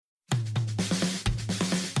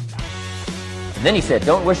And then he said,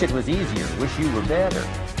 don't wish it was easier, wish you were better.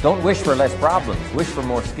 Don't wish for less problems, wish for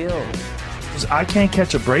more skills. I can't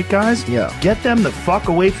catch a break, guys. Yeah. Get them the fuck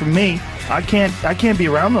away from me. I can't be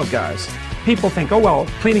around those guys. People think, oh, well,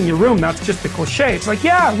 cleaning your room, that's just a cliche. It's like,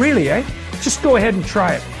 yeah, really, eh? Just go ahead and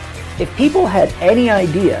try it. If people had any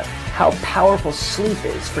idea how powerful sleep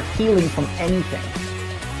is for healing from anything,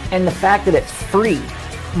 and the fact that it's free.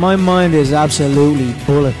 My mind is absolutely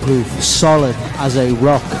bulletproof, solid as a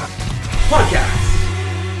rock. Podcast.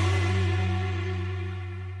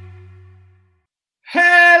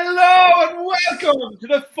 Hello and welcome to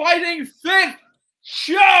the Fighting Fit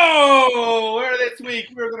Show, where this week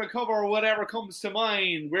we're going to cover whatever comes to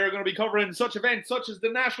mind. We're going to be covering such events such as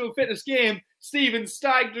the National Fitness Game, Stephen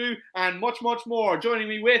Stag Do, and much, much more. Joining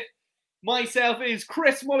me with myself is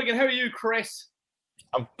Chris Mulligan. How are you, Chris?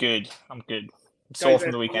 I'm good. I'm sore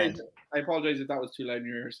from the weekend. I apologize if that was too loud in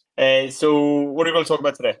your ears. So what are we going to talk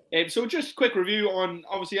about today? So just a quick review on,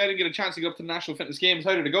 obviously I didn't get a chance to get up to the National Fitness Games.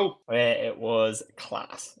 How did it go? It was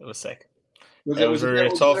class. It was sick. Was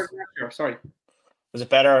it tough. Sorry. Was it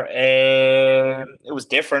better? It was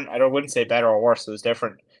different. I wouldn't say better or worse. It was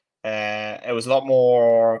different. It was a lot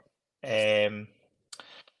more,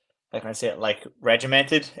 how can I say it, like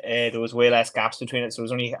regimented. There was way less gaps between it. So it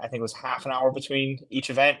was only, I think it was half an hour between each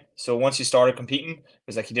event. So once you started competing, it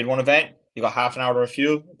was like you did one event, you got half an hour to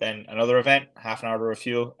refuel, then another event, half an hour to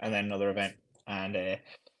refuel, and then another event. And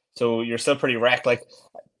so you're still pretty wrecked. Like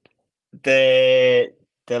the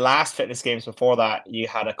last fitness games before that, you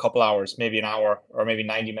had a couple hours, maybe an hour or maybe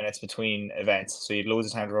 90 minutes between events. So you had loads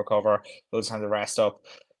of time to recover, loads of time to rest up.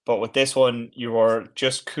 But with this one, you were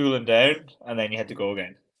just cooling down and then you had to go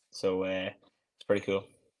again. So it's pretty cool.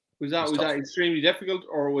 Was that extremely difficult,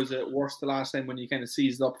 or was it worse the last time when you kind of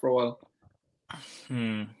seized up for a while? I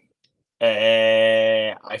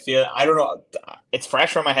don't know. It's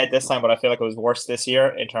fresher in my head this time, but I feel like it was worse this year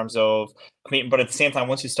in terms of competing. But at the same time,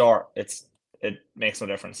 once you start, it makes no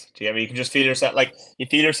difference. Do you get me? You can just feel yourself, like you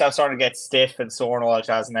feel yourself starting to get stiff and sore and all that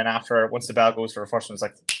jazz, and then once the bell goes for the first one, it's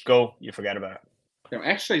like go, you forget about it.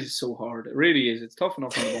 Exercise is so hard. It really is. It's tough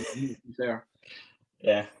enough on the body, to be fair.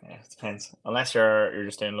 Yeah, it depends. Unless you're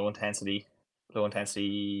just doing low intensity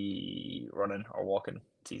running or walking,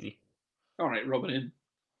 it's easy. All right, rub it in.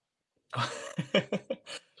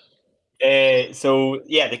 So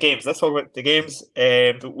yeah, the games. Let's talk about the games.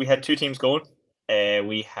 We had two teams going.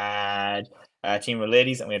 We had a team with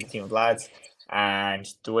ladies and we had a team with lads. And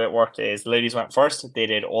the way it worked is the ladies went first. They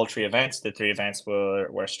did all three events. The three events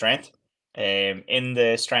were strength. In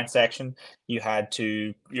the strength section, your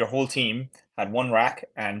whole team had one rack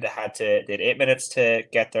and they had 8 minutes to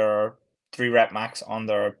get their 3 rep max on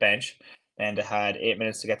their bench, and they had 8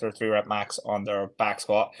 minutes to get their 3 rep max on their back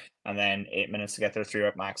squat, and then 8 minutes to get their 3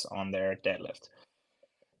 rep max on their deadlift.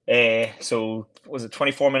 So was it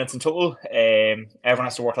 24 minutes in total? Everyone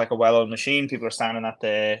has to work like a well-oiled machine. People are standing at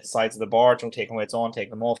the sides of the bar, taking weights on,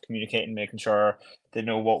 taking them off, communicating, making sure they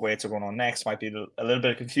know what weights are going on next. Might be a little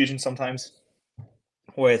bit of confusion sometimes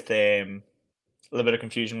with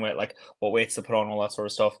like what weights to put on, all that sort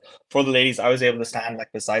of stuff. For the ladies, I was able to stand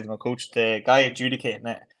like beside my coach. The guy adjudicating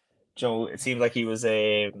it, Joe, it seemed like he was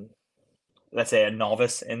let's say a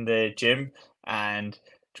novice in the gym, and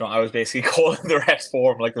I was basically calling the reps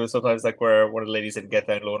for him. Like there was sometimes like where one of the ladies didn't get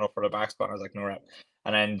down low enough for the back squat, and I was like, no rep.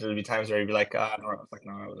 And then there'll be times where he'd be like, no rep. I was like,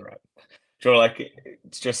 no, that was a rep. Like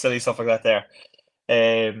it's just silly stuff like that there.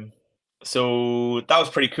 So that was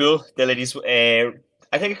pretty cool. The ladies,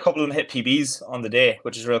 I think a couple of them hit PBs on the day,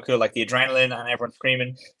 which is real cool. Like the adrenaline and everyone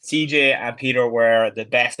screaming. CJ and Peter were the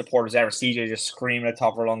best supporters ever. CJ just screaming at the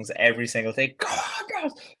top of her lungs every single thing. Go on,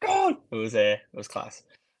 girls, go on. It was class.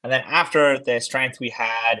 And then after the strength, we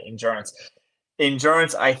had endurance.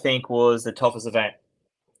 Endurance, I think, was the toughest event.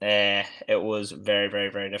 It was very, very,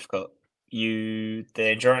 very difficult. The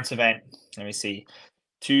endurance event, let me see.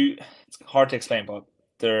 It's hard to explain, but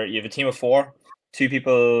you have a team of 4. 2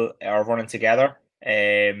 people are running together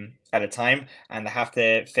at a time, and they have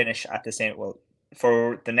to finish at the same. Well,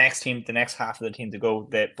 for the next team, the next half of the team to go,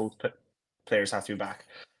 that both players have to be back.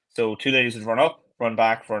 So 2 ladies would run up, run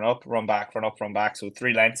back, run up, run back, run up, run back. So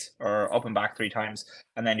 3 lengths, or up and back 3 times,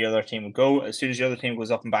 and then the other team would go. As soon as the other team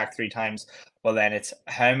goes up and back 3 times, well, then it's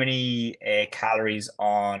how many calories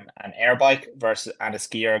on an air bike and a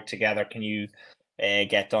ski erg together can you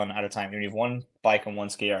get done at a time. You have 1 bike and 1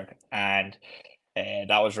 ski erg, and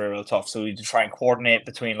that was real tough. So you try and coordinate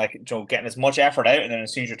between getting as much effort out, and then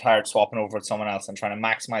as soon as you're tired, swapping over with someone else and trying to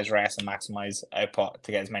maximize rest and maximize output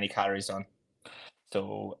to get as many calories done.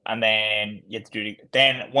 So, and then you had to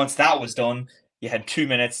then once that was done, you had 2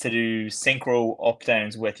 minutes to do synchro up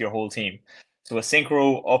downs with your whole team. So a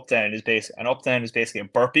synchro up down is basically a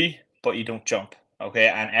burpee, but you don't jump. Okay,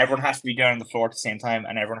 and everyone has to be down on the floor at the same time,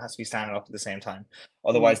 and everyone has to be standing up at the same time.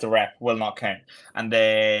 Otherwise, the rep will not count. And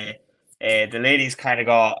the ladies kind of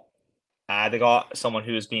got they got someone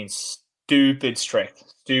who was being stupid strict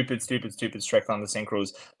on the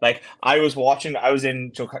synchros. Like I was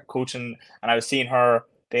in coaching, and I was seeing her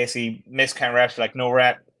basically miscount reps, like no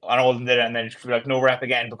rep, and all of them did it, and then she'd be like no rep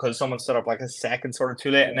again because someone stood up like a second sort of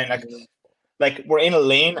too late, and then like we're in a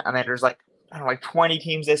lane, and then there's like I don't know, like 20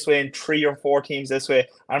 teams this way and 3 or 4 teams this way,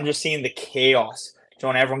 and I'm just seeing the chaos.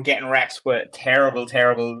 John, everyone getting reps with terrible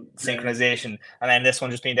synchronization, and then this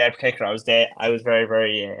one just being dead particular. I was very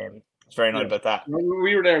annoyed about that. When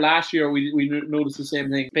we were there last year, we noticed the same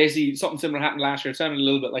thing. Basically, something similar happened last year. It sounded a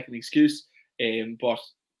little bit like an excuse, but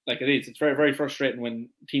like it is. It's very, very frustrating when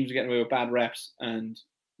teams are getting away with bad reps and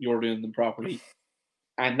you're doing them properly.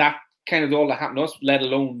 And that kind of all that happened to us, let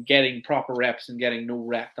alone getting proper reps and getting no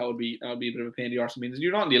rep. That would be a bit of a pain in the arse. I mean,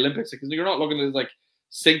 you're not in the Olympics because you're not looking at like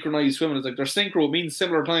synchronized swimming. It's like they're synchro. It means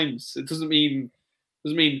similar times. It doesn't mean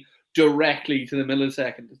directly to the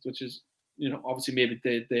millisecond, which is, you know, obviously maybe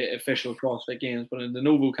the official CrossFit Games, but in the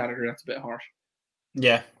Novo category, that's a bit harsh.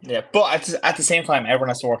 Yeah. But at the same time, everyone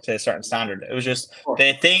has to work to a certain standard. It was just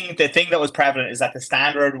the thing that was prevalent is that the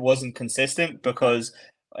standard wasn't consistent because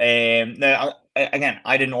now again,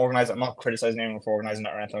 I didn't organize it. I'm not criticizing anyone for organizing it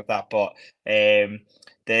or anything like that, but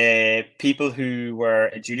the people who were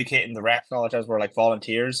adjudicating the reps and all that jazz were like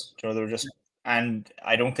volunteers. You know, they were just, and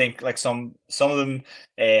I don't think like some of them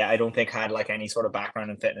I don't think had like any sort of background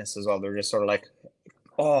in fitness as well. They're just sort of like,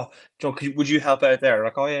 oh, Joe, would you help out there?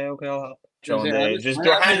 Like, oh yeah, okay, I'll help. Joe, they're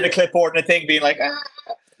handing the clipboard and a thing, being like, ah.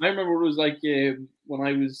 I remember it was like when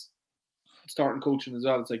I was starting coaching as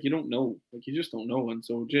well. It's like you don't know, like you just don't know, and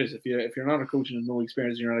so just if you're not a coach and no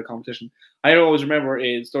experience, you're not a competition. I always remember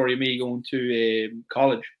a story of me going to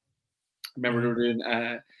college. I remember we're doing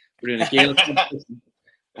a Gaelic competition,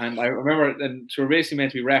 and I remember, and so we're basically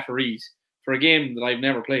meant to be referees for a game that I've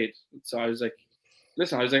never played. So I was like,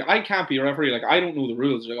 listen, I can't be a referee. Like, I don't know the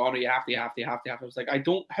rules. Like, oh, no, you have to. I was like,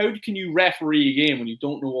 how can you referee a game when you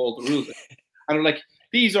don't know all the rules? And I'm like,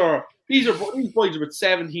 these boys are about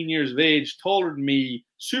 17 years of age, taller than me,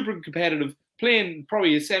 super competitive, playing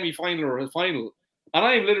probably a semi-final or a final. And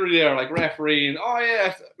I'm literally there, like, refereeing, oh,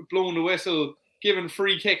 yeah, blowing the whistle, giving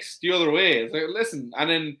free kicks the other way. It's like, listen. And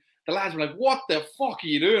then the lads were like, what the fuck are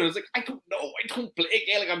you doing? I was like, I don't know. I don't play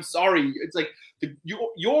Gaelic. I'm sorry. It's like,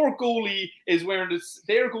 your goalie is wearing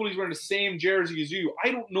their goalie's wearing the same jersey as you. I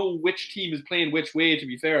don't know which team is playing which way, to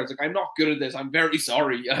be fair. It's like, I'm not good at this. I'm very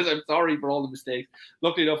sorry. I'm sorry for all the mistakes.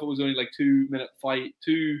 Luckily enough, it was only like 2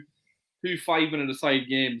 5-minute aside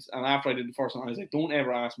games. And after I did the first one, I was like, don't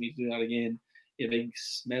ever ask me to do that again, you big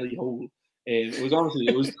smelly hole. It was honestly,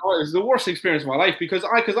 it was the worst experience of my life because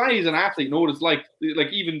I as an athlete know what it's like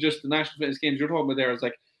even just the National Fitness Games you're talking about there. It's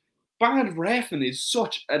like, bad reffing is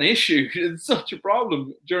such an issue. It's such a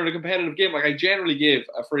problem during a competitive game. Like, I generally give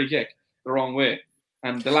a free kick the wrong way,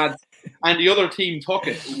 and the lads and the other team took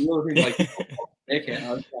it. And the other team like,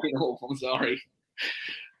 I'm sorry,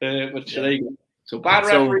 but so bad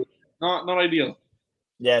referee, not ideal.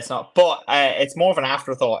 Yeah, it's not, but it's more of an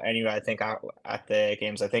afterthought anyway. I think at the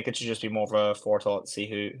games, I think it should just be more of a forethought to see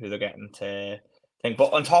who they're getting to think.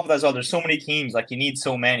 But on top of that as well, there's so many teams. Like, you need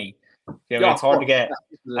so many. It's hard to get.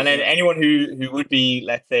 And then anyone who would be,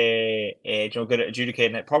 let's say, good at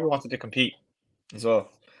adjudicating it, probably wanted to compete as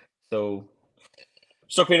well. So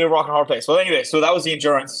stuck me in a rock and hard place. Well, anyway, so that was the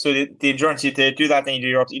endurance. So the endurance, you had to do that, then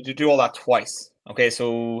you do all that twice. Okay,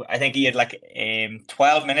 so I think he had like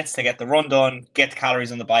 12 minutes to get the run done, get the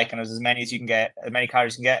calories on the bike, and it was as many calories you can get, and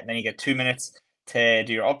then you get 2 minutes to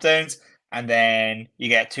do your up downs, and then you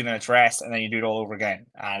get 2 minutes rest, and then you do it all over again,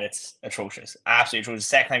 and it's atrocious, absolutely atrocious. The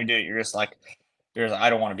second time you do it, you're just like, I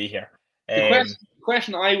don't want to be here. The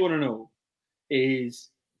question I want to know is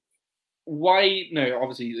why? No,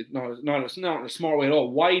 obviously, not in a smart way at all.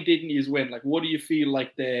 Why didn't you win? Like, what do you feel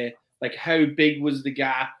like how big was the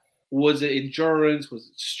gap? Was it endurance? Was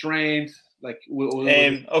it strength? Like,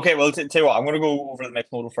 okay, well, tell you what, I'm going to go over the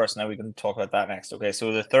mixed modal first, and then we can talk about that next. Okay,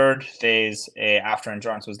 so the third phase after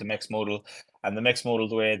endurance was the mixed modal, and the mixed modal,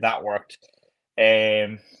 the way that worked,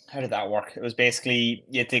 how did that work? It was basically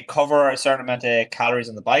you had to cover a certain amount of calories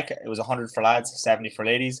on the bike. It was 100 for lads, 70 for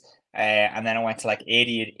ladies, and then it went to like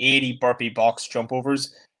 80 burpee box jump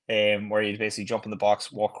overs, where you'd basically jump in the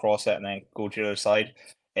box, walk across it, and then go to the other side.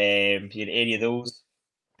 You had 80 of those.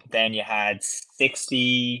 Then you had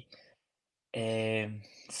 60.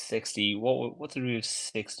 What did we have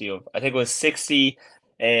 60 of? I think it was 60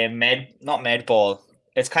 not med ball.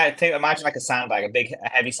 it's kind of imagine like a sandbag, a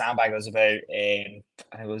heavy sandbag that was about I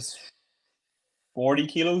think it was 40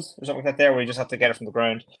 kilos or something like that. There, where you just have to get it from the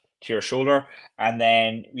ground to your shoulder, and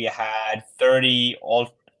then we had 30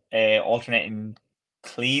 alternating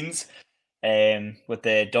cleans with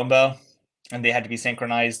the dumbbell, and they had to be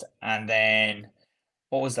synchronized. And then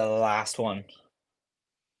what was the last one?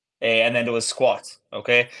 And then there was squats.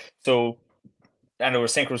 Okay, so and there were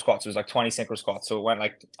synchro squats. It was like 20 synchro squats. So it went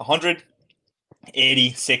like 100,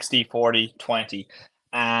 80, 60, 40, 20.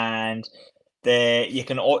 And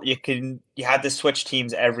you had to switch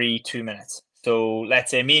teams every 2 minutes. So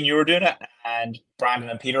let's say me and you were doing it, and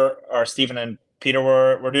Brandon and Peter, or Stephen and Peter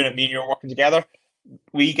were doing it, me and you were working together.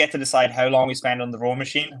 We get to decide how long we spend on the row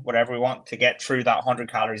machine, whatever we want, to get through that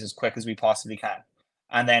 100 calories as quick as we possibly can.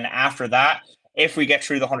 And then after that, if we get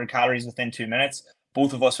through the 100 calories within 2 minutes,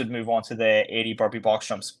 both of us would move on to the 80 burpee box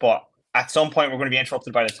jumps. But at some point, we're going to be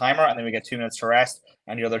interrupted by the timer, and then we get 2 minutes to rest,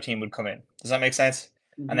 and the other team would come in. Does that make sense?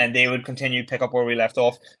 Mm-hmm. And then they would continue pick up where we left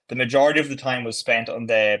off. The majority of the time was spent on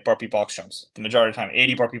the burpee box jumps. The majority of the time,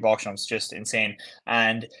 80 burpee box jumps, just insane.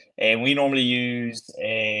 And we normally used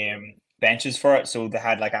benches for it, so they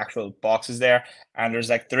had like actual boxes there. And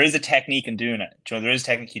there is a technique in doing it. There is a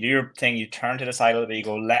technique. You do your thing, you turn to the side a little bit, you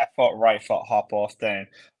go left foot, right foot, hop off, then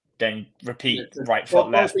repeat, right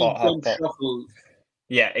foot, left foot, hop foot.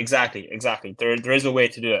 Yeah, exactly. There is a way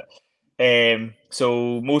to do it.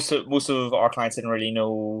 So most of our clients didn't really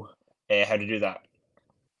know how to do that,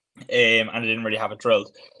 and they didn't really have it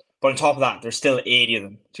drilled. But on top of that, there's still 80 of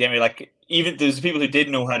them. Do you get me? Like, even there's people who did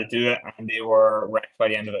know how to do it, and they were wrecked by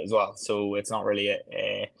the end of it as well. So it's not really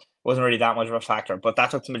wasn't really that much of a factor. But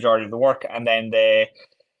that took the majority of the work. And then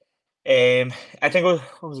I think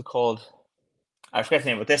what was it called? I forget the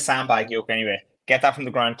name. But this sandbag yoke anyway. Get that from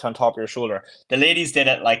the ground to on top of your shoulder. The ladies did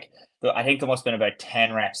it like, I think there must have been about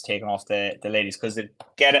 10 reps taken off the ladies, because they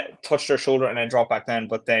get it, touch their shoulder, and then drop back down.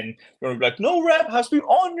 But then you're like, no rep has to be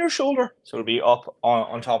on your shoulder. So it'll be up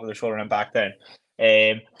on top of the shoulder and back down.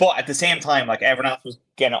 But at the same time, like, everyone else was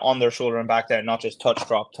getting it on their shoulder and back down, not just touch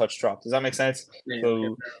drop. Does that make sense? Yeah,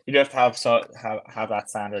 so you do have to have that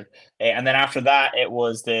standard. And then after that, it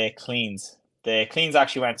was the cleans. The cleans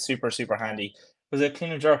actually went super, super handy. Was it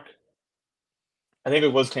clean and jerk? I think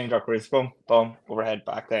it was clean jerk, where it's boom, boom, overhead,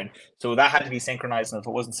 back down. So that had to be synchronized, and if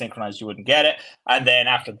it wasn't synchronized, you wouldn't get it. And then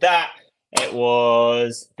after that, it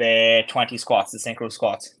was the 20 squats, the synchro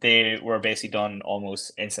squats. They were basically done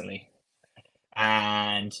almost instantly.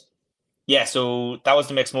 And yeah, so that was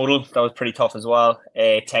the mixed modal. That was pretty tough as well.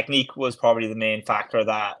 Technique was probably the main factor.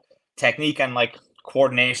 That technique and like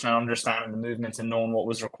coordination and understanding the movements and knowing what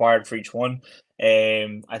was required for each one.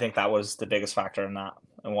 I think that was the biggest factor in that,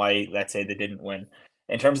 and why, let's say, they didn't win.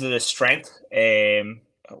 In terms of the strength,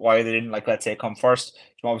 why they didn't, like, let's say, come first,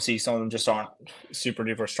 obviously some of them just aren't super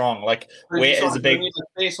duper strong. Like, weight is a big,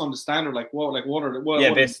 based on the standard. Like, what are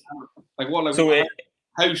the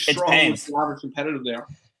how strong was the average competitive there?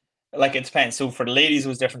 Like, it depends. So for the ladies, it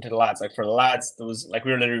was different to the lads. Like, for the lads, there was, like,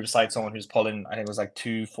 we were literally beside someone who's pulling, I think it was like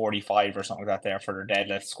 245 or something like that there for their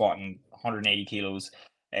deadlift, squatting 180 kilos.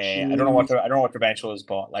 I don't know what the bench was,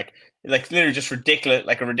 but like literally just ridiculous,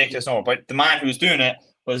 like a ridiculous number. But the man who was doing it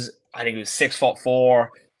was, I think he was 6'4",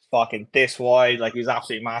 fucking this wide, like, he was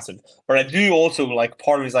absolutely massive. But I do also, like,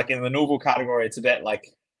 part of it is like in the Novo category, it's a bit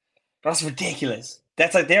like, that's ridiculous.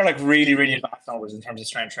 That's like, they're like really, really advanced numbers in terms of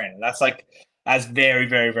strength training. That's very,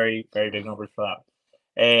 very, very, very big numbers for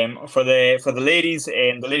that. For the ladies,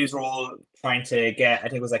 the ladies were all trying to get, I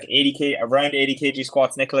think it was like around 80 kg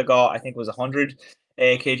squats. Nicola got, I think it was 100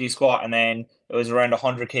 kg squat, and then it was around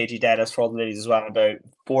 100 kg deadlifts for all the ladies as well, and about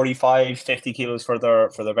 45-50 kilos for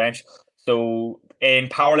their bench. So in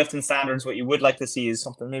powerlifting standards, what you would like to see is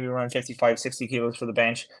something maybe around 55-60 kilos for the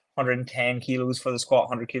bench, 110 kilos for the squat,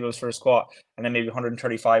 100 kilos for the squat, and then maybe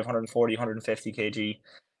 135, 140, 150 kg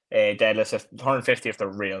deadlifts, 150 if they're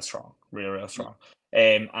real strong.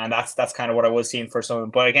 And that's kind of what I was seeing for some.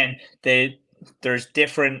 But again, there's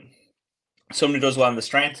different. Somebody does well in the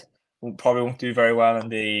strength, probably won't do very well in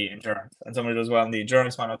the endurance, and somebody does well in the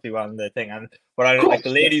endurance might not do well in the thing. And what I like, the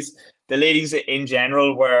ladies in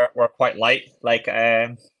general were quite light. Like,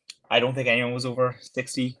 I don't think anyone was over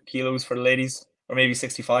 60 kilos for the ladies, or maybe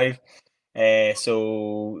 65.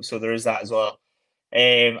 So there is that as well.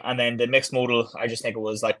 And then the mixed modal, I just think it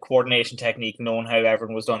was like coordination, technique, knowing how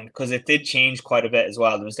everyone was done, because it did change quite a bit as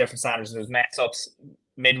well. There was different standards. There was mess ups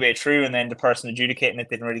midway through, and then the person adjudicating it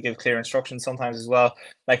didn't really give clear instructions sometimes as well.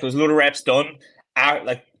 Like, there was a load of reps done.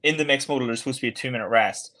 Like, in the mixed modal, there's supposed to be a 2-minute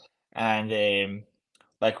rest, and we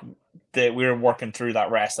were working through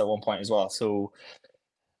that rest at one point as well. So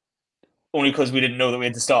only because we didn't know that we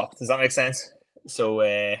had to stop. Does that make sense? So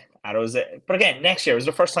and it was, but again, next year was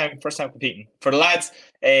the first time competing for the lads.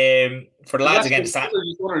 Again, I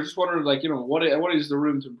just wonder, like, what is the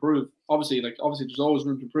room to improve? Obviously, there's always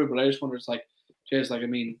room to improve, but I just wonder, it's like,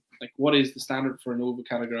 what is the standard for an Nova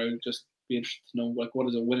category? I'd just be interested to know, like, what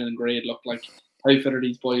does a winning grade look like? How fit are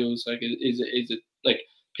these boys? Like, is it like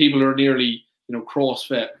people who are nearly,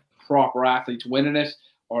 CrossFit proper athletes winning it,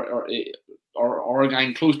 or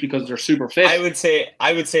again close because they're super fit? I would say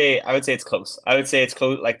it's close. I would say it's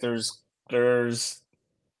close. Like, there's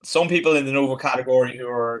some people in the Nova category who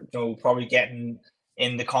are, probably getting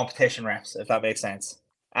in the competition reps, if that makes sense,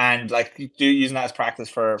 and like using that as practice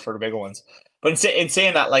for the bigger ones. But in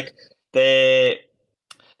saying that, like,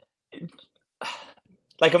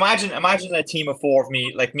 imagine a team of 4 of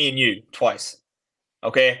me, like me and you twice,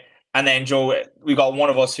 okay? And then Joe, we got one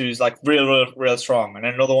of us who's like real strong, and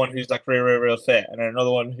then another one who's like real fit, and then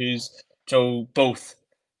another one who's both,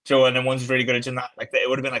 and then one's really good at gymnastics. Like, it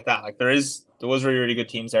would have been like that. Like, there was really good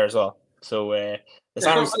teams there as well. So I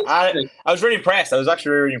was really impressed. I was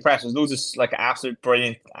actually really impressed. There's loads of like absolute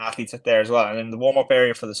brilliant athletes out there as well. And in the warm up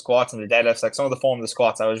area for the squats and the deadlifts, like some of the form of the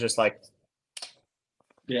squats, I was just like,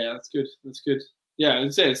 yeah, that's good. Yeah,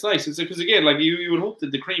 it's nice. It's because, again, like, you would hope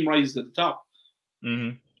that the cream rises to the top.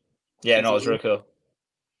 Mm-hmm. Yeah, no, it was really cool.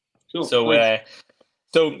 Cool. So, nice.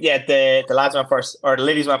 The lads went first, or the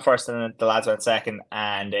ladies went first, and then the lads went second.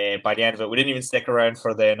 And by the end of it, we didn't even stick around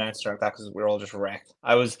for the announcer like that because we were all just wrecked.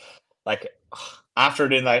 I was like, after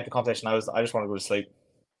doing the competition, I just want to go to sleep.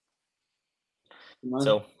 Nice.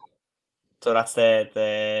 So that's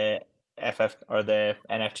the FF or the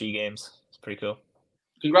NFG games. It's pretty cool.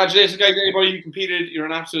 Congratulations, guys! Anybody who competed, you're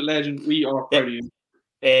an absolute legend. We are proud of you.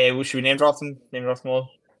 Should we name drop them? Name drop them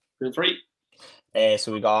all. Feel free.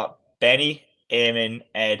 So we got Benny, Eamon,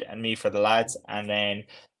 Ed, and me for the lads, and then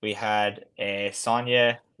we had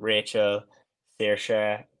Sonia, Rachel,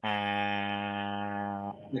 Saoirse,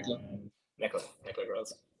 and Nicola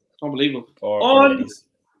girls. Unbelievable.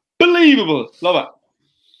 Unbelievable. Love it.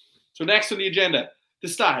 So next on the agenda, the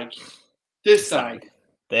stag. This stag.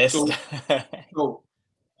 So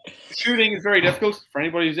shooting is very difficult for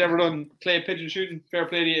anybody who's ever done clay pigeon shooting. Fair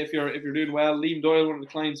play to you if you're doing well. Liam Doyle, one of the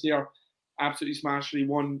clients here, absolutely smashed it.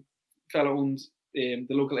 One fellow owns the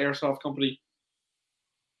local airsoft company.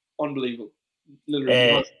 Unbelievable.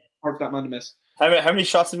 Literally hard for that man to miss. How many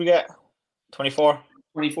shots did we get? 24?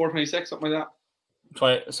 24, 26, something like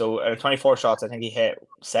that. 24 shots, I think he hit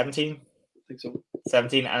 17. I think so.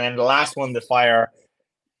 17, and then the last one, the fire,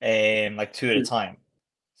 like 2 at a time.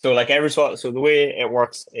 So like every shot, so the way it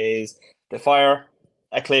works is the fire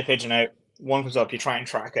a clay pigeon out, one comes up, you try and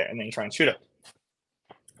track it, and then you try and shoot it.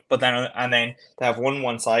 But then they have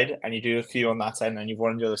one side, and you do a few on that side, and then you've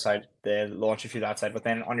one on the other side. They launch a few that side. But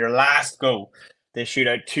then on your last go, they shoot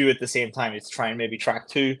out 2 at the same time. It's try and maybe track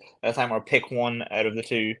 2 at a time, or pick one out of the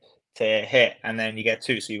 2 to hit, and then you get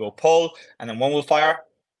 2. So you go pull, and then one will fire,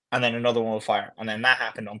 and then another one will fire, and then that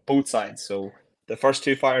happened on both sides. So the first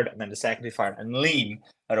 2 fired, and then the second 2 fired, and Liam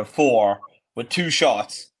out of 4 with 2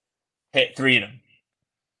 shots hit 3 of them.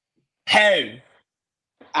 How?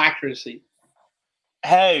 Accuracy.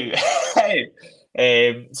 How?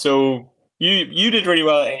 So you did really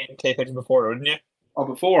well in clay pigeon before, didn't you? Oh,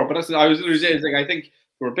 before, but I was literally saying, like, I think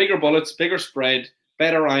there were bigger bullets, bigger spread,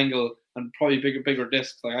 better angle, and probably bigger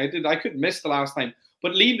discs. Like, I couldn't miss the last time.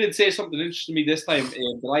 But Liam did say something interesting to me this time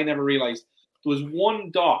that I never realized. There was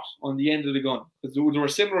 1 dot on the end of the gun. There were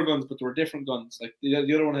similar guns, but there were different guns. Like the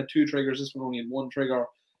other one had 2 triggers. This one only had 1 trigger.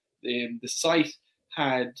 The sight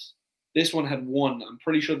this one had 1. I'm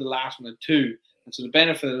pretty sure the last one had 2. And so the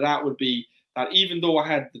benefit of that would be that even though I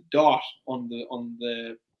had the dot on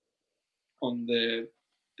the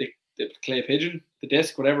clay pigeon, the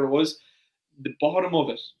disc, whatever it was, the bottom of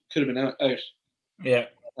it could have been out. Yeah.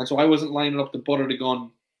 And so I wasn't lining up the butt of the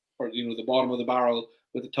gun, or the bottom of the barrel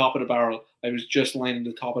with the top of the barrel. I was just lining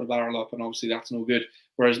the top of the barrel up, and obviously that's no good.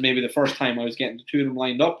 Whereas maybe the first time I was getting the 2 of them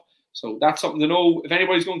lined up. So that's something to know. If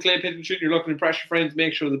anybody's going clay pigeon shooting, you're looking to impress your friends,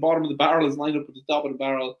 make sure the bottom of the barrel is lined up with the top of the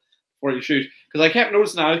barrel before you shoot. Because I kept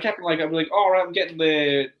noticing that. I'm like, all right, I'm getting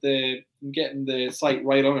the sight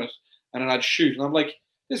right on it, and then I'd shoot, and I'm like,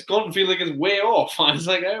 this gun feeling is way off. I was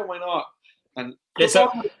like, oh, why not? And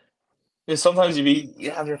sometimes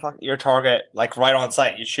you have your target like right on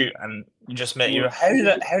sight, you shoot, and you just miss. How did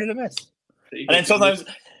I miss? And then sometimes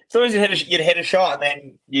you'd hit a shot, and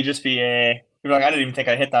then you'd just be you're like, I didn't even think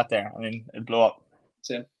I hit that there. I mean, it'd blow up.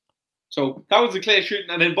 Same. So that was the clay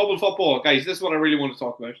shooting, and then bubble football, guys. This is what I really want to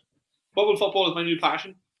talk about. Bubble football is my new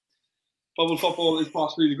passion. Bubble football is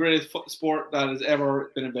possibly the greatest sport that has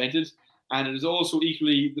ever been invented, And it is also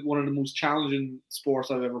equally one of the most challenging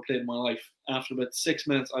sports I've ever played in my life. After about 6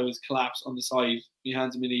 minutes, I was collapsed on the side, my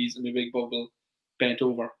hands and my knees, and my big bubble bent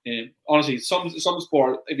over. Honestly, some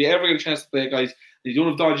sport, if you ever get a chance to play it, guys, and you don't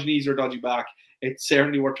have dodgy knees or dodgy back, it's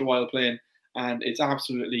certainly worth your while playing. And it's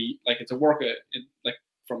absolutely, like, it's a workout, like,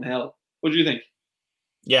 from hell. What do you think?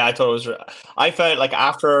 Yeah, I thought it was. I felt like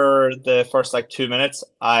after the first like 2 minutes,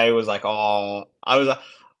 I was like, oh,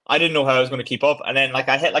 I didn't know how I was going to keep up, and then like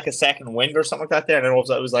I hit like a second wind or something like that there, and then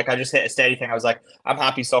it was like I just hit a steady thing. I was like, I'm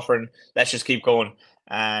happy suffering. Let's just keep going.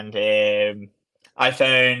 And I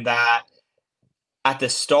found that at the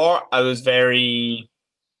start I was very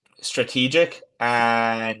strategic,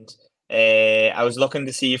 and I was looking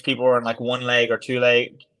to see if people were on like one leg or two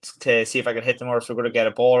leg, to see if I could hit them, or if they're going to get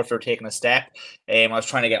a ball, or if they're taking a step. I was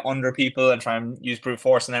trying to get under people and try and use brute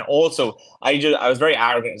force. And then also, I was very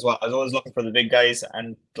arrogant as well. I was always looking for the big guys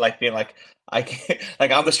and like being like,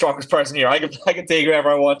 I'm the strongest person here. I can take whoever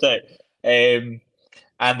I want to.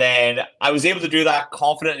 And then I was able to do that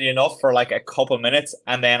confidently enough for like a couple of minutes,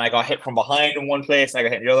 and then I got hit from behind in one place, and I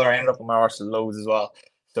got hit in the other. I ended up on my arse loads as well.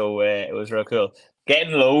 So it was real cool.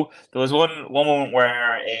 Getting low, there was one moment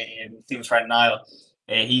where Stephen Fred Nile,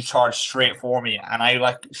 he charged straight for me, and I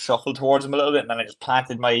like shuffled towards him a little bit, and then I just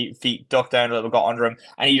planted my feet, ducked down a little, got under him,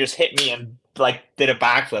 and he just hit me and like did a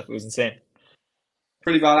backflip. It was insane.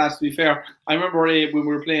 Pretty badass, to be fair. I remember when we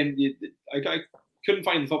were playing, I couldn't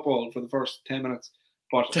find the football for the first 10 minutes,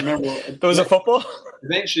 but I remember there was a football.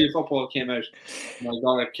 Eventually, a football came out, and I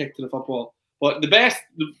got a kick to the football. But the best,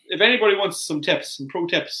 if anybody wants some tips, some pro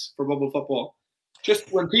tips for bubble football,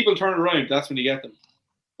 just when people turn around, that's when you get them.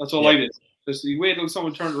 That's all I did. Just you wait till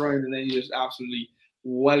someone turned around, and then you just absolutely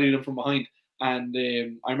welly them from behind. And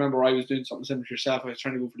I remember I was doing something similar to yourself. I was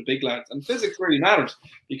trying to go for the big lads, and physics really matters,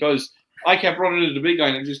 because I kept running into the big guy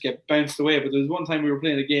and just get bounced away. But there was one time we were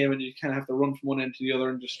playing a game, and you kind of have to run from one end to the other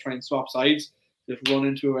and just try and swap sides, just run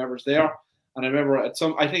into whoever's there. And I remember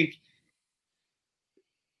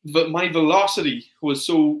but my velocity was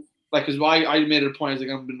so, like, because I made it a point, I was like,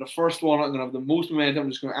 I'm going to be the first one, I'm going to have the most momentum, I'm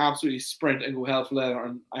just going to absolutely sprint and go hell for leather.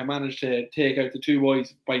 And I managed to take out the two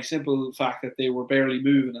boys by simple fact that they were barely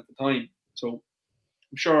moving at the time. So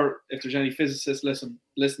I'm sure if there's any physicists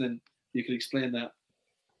listening, you could explain that.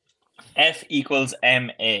 F equals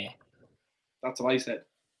ma. That's what I said.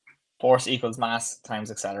 Force equals mass times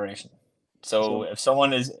acceleration. So if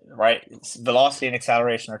someone is, right, velocity and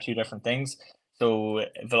acceleration are two different things. So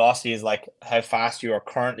velocity is like how fast you are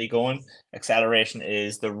currently going. Acceleration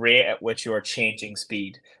is the rate at which you are changing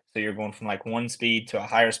speed. So you're going from like one speed to a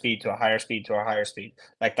higher speed to a higher speed to a higher speed.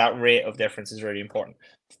 Like that rate of difference is really important.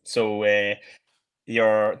 So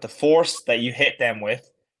the force that you hit them with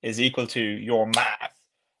is equal to your mass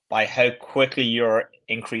by how quickly you're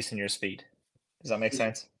increasing your speed. Does that make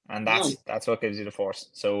sense? And that's what gives you the force.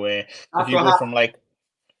 So if you go from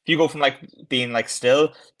like being like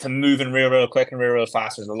still to moving real quick and real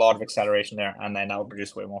fast, there's a lot of acceleration there, and then that will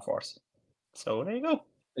produce way more force. So there you go.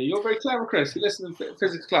 You're very clever, Chris. You listen to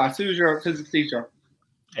physics class. Who's your physics teacher?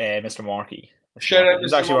 Mr. Markey. Shout out,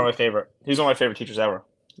 He's Mr. actually one of my favorite. He's one of my favorite teachers ever.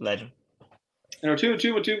 Legend. You know, two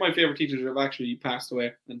of my favorite teachers have actually passed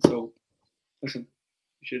away, and so listen,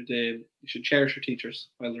 you should cherish your teachers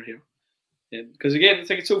while they're here. Because again, it's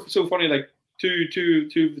like it's so funny. Like two of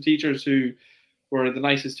the teachers who were the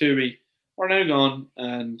nicest to me are now gone,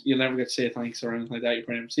 and you'll never get to say thanks or anything like that. You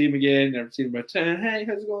probably never see them again. Never see them about hey,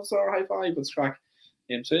 how's it going, sir? High five, let's crack.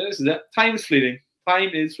 So this is it. Time is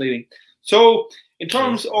fleeting. So in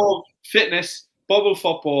terms of fitness, bubble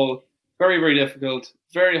football, very, very difficult,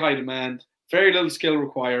 very high demand, very little skill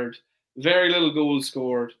required, very little goals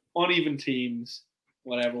scored, uneven teams,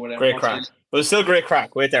 whatever. Great crack. But it was still great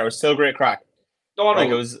crack. Wait there, it was still great crack. No, like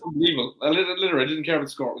it was unbelievable. Literally, I didn't care about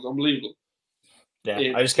the score. It was unbelievable.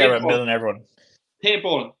 Yeah, I just care about milling everyone.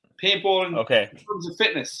 Paintballing. Okay. In terms of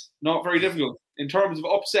fitness, not very difficult. In terms of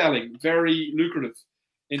upselling, very lucrative.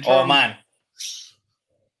 Man,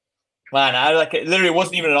 I like it. Literally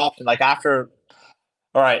wasn't even an option. Like after,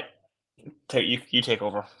 all right, you take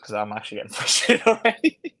over because I'm actually getting frustrated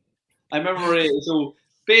already. I remember. So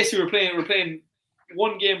basically, we're playing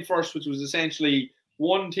one game first, which was essentially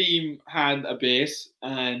one team had a base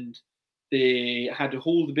and they had to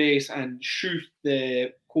hold the base and shoot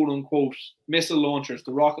the quote unquote missile launchers,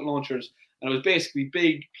 the rocket launchers, and it was basically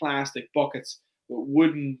big plastic buckets with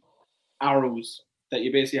wooden arrows that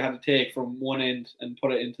you basically had to take from one end and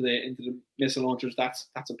put it into the missile launchers. That's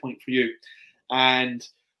a point for you. And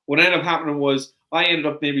what ended up happening was I ended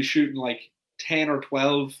up maybe shooting like 10 or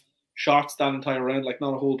 12 shots that entire round, like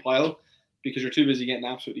not a whole pile, because you're too busy getting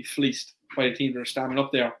absolutely fleeced by the team that are standing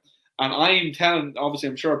up there. And I'm telling, obviously,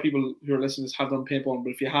 I'm sure people who are listening to this have done paintball, but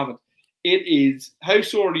if you haven't, it is, how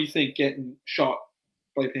sore do you think getting shot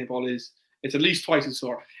by paintball is? It's at least twice as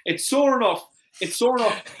sore. It's sore enough. It's sore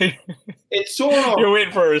enough. It's sore enough. You're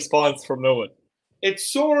waiting for a response from no one.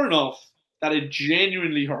 It's sore enough that it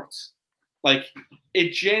genuinely hurts. Like,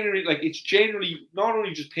 it's genuinely not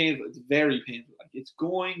only just painful, it's very painful. Like, it's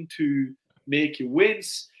going to make you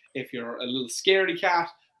wince. If you're a little scaredy cat,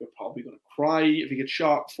 you're probably going to cry. If you get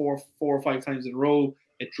shot four or five times in a row,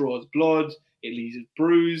 it draws blood. It leaves a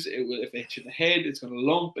bruise. If it hits you in the head, it's going to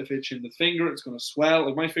lump. If it hits you in the finger, it's going to swell.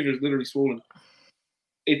 Like, my finger is literally swollen.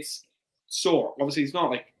 It's sore. Obviously, it's not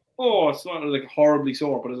like, it's not like horribly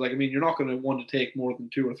sore, but it's like, I mean, you're not going to want to take more than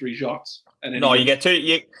 2 or 3 shots. And then you get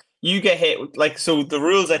you get hit. Like, so the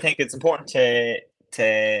rules, I think it's important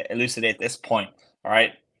to elucidate this point. All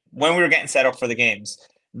right, when we were getting set up for the games,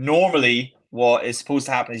 normally what is supposed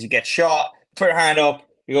to happen is you get shot, put your hand up,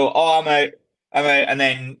 you go, I'm out, and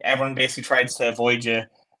then everyone basically tries to avoid you,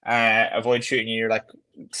 avoid shooting you. You're like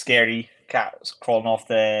scaredy cat crawling off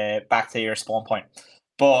the back to your spawn point.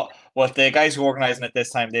 But what the guys who were organising it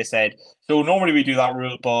this time, they said, so normally we do that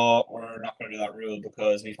rule, but we're not going to do that rule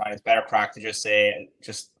because we find it's better practice to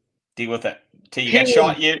just deal with it. Till you get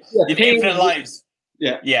shot, you've infinite lives.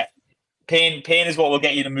 Yeah. Pain is what will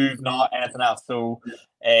get you to move, not anything else. So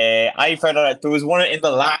I found out there was one in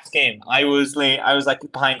the last game. I was like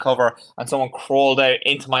behind cover, and someone crawled out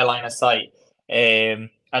into my line of sight.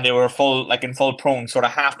 And they were in full prone, sort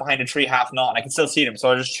of half behind a tree, half not. And I could still see them,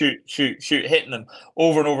 so I just shoot, hitting them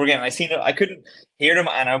over and over again. And I couldn't hear them,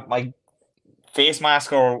 and my face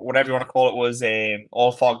mask or whatever you want to call it was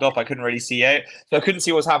all fogged up. I couldn't really see out, so I couldn't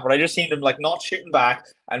see what's happening. I just seen them like not shooting back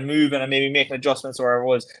and moving and maybe making adjustments where I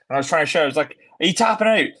was. And I was trying to shout. I was like, "Are you tapping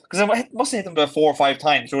out?" Because I must have hit them about 4 or 5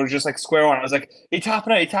 times. So it was just like square on. I was like, "Are you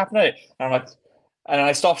tapping out? Are you tapping out?" And I'm like, and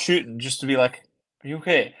I stopped shooting just to be like, "Are you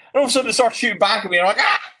okay?" And all of a sudden they start shooting back at me. And I'm like,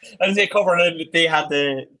 "Ah!" And they cover, and they had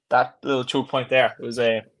that little choke point there. It was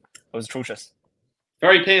atrocious.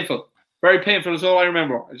 Very painful. Very painful is all I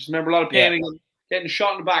remember. I just remember a lot of pain and getting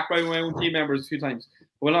shot in the back by my own team members a few times.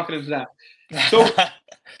 But we'll not get into that. So,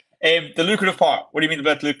 the lucrative part. What do you mean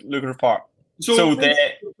about the lucrative part? So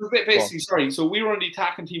we were on the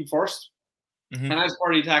attacking team first, and as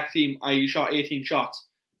part of the attack team, I shot 18 shots,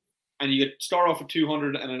 and you start off with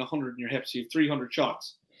 200 and then 100 in your hips. So you have 300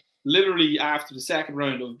 shots. Literally after the second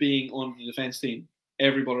round of being on the defense team,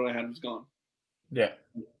 every bullet I had was gone. Yeah.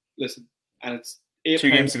 Listen, and it's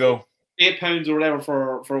 2 games to go. £8 or whatever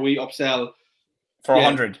for a wee upsell. For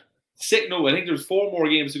 100. No, I think there's 4 more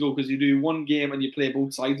games to go because you do 1 game and you play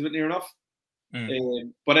both sides of it near enough.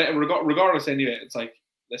 But regardless, anyway, it's like,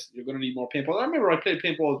 listen, you're going to need more paintballs. I remember I played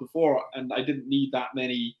paintballs before and I didn't need that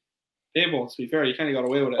many paintballs. To be fair, you kind of got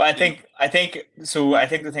away with it. Well, I think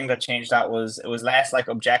the thing that changed that was it was less like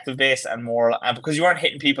objective based and more, and because you weren't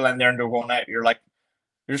hitting people and they're going out, you're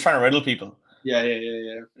just trying to riddle people. Yeah.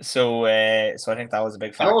 So I think that was a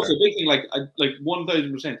big factor. And also, a big thing, like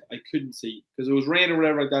 1,000%, I couldn't see because it was rain or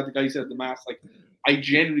whatever like that. The guy said at the mask, like, I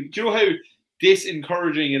generally, do you know how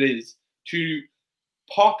disencouraging it is to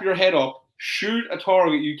pop your head up, shoot a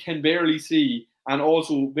target you can barely see, and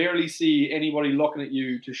also barely see anybody looking at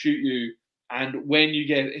you to shoot you, and when you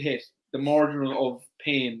get hit, the margin of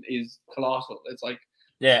pain is colossal. It's like,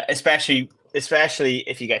 yeah, especially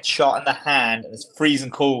if you get shot in the hand and it's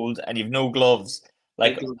freezing cold and you've no gloves.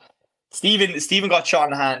 Like Stephen got shot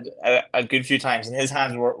in the hand a good few times and his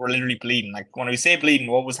hands were literally bleeding. Like, when we say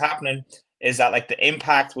bleeding, what was happening is that like the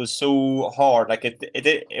impact was so hard, like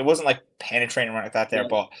it wasn't like penetrating or like that there,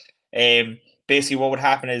 but basically what would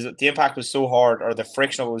happen is the impact was so hard, or the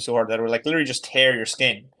friction of it was so hard, that it would like literally just tear your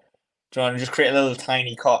skin, and just create a little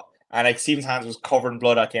tiny cut. And like Stephen's hands was covered in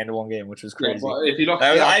blood at the end of one game, which was crazy. Yeah, if you look,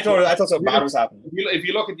 I thought something bad was happening. If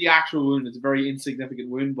you look at the actual wound, it's a very insignificant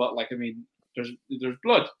wound, but like, I mean, there's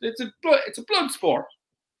blood. It's a blood sport.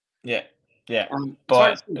 Yeah.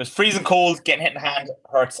 But it was freezing cold. Getting hit in the hand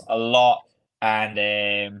hurts a lot, and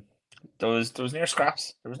there was near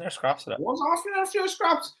scraps. There was near scraps of that. Was after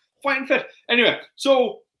scraps. Fighting fit. Anyway,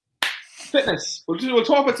 so fitness. We'll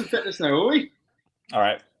talk about some fitness now, will we? All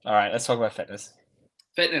right. Let's talk about fitness.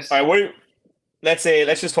 All right. Let's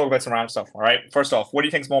just talk about some random stuff. All right. First off, what do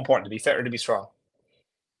you think is more important, to be fit or to be strong?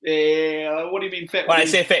 What do you mean fit? When I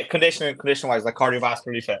say fit, condition wise, like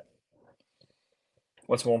cardiovascularly fit.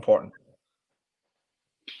 What's more important?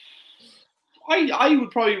 I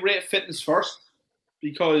would probably rate fitness first,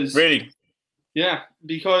 because really, yeah,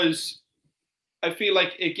 because I feel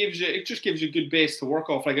like it just gives you a good base to work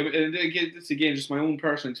off. Like, it's again just my own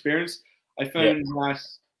personal experience. I found that,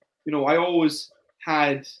 I always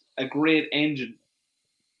had a great engine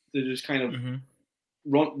to just kind of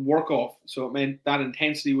Mm-hmm. work off. So it meant that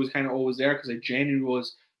intensity was kind of always there because I genuinely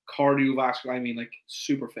was cardiovascular. I mean, like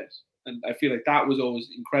super fit, and I feel like that was always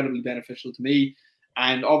incredibly beneficial to me.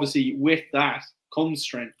 And obviously, with that comes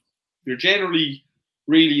strength. If you're generally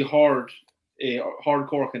really hardcore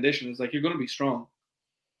condition, it's like you're going to be strong.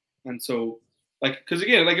 And so, like, because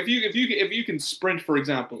again, like if you can sprint, for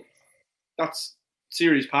example, that's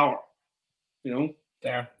serious power, you know.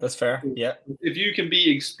 Fair. That's fair. Yeah. If you can be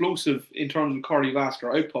explosive in terms of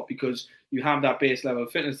cardiovascular output because you have that base level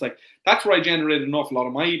of fitness, like that's where I generated an awful lot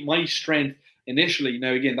of my strength initially.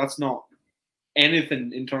 Now again, that's not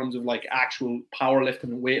anything in terms of like actual powerlifting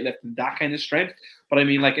and weightlifting, that kind of strength. But I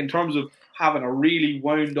mean, like in terms of having a really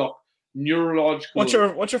wound up neurological. What's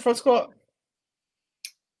your front squat?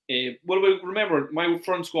 Well, remember, my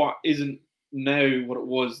front squat isn't now what it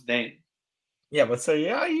was then. Yeah, but so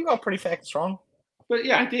yeah, you got pretty fucking strong. But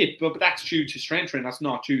yeah, I did. But that's due to strength training. That's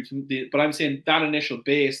not due to the. But I'm saying that initial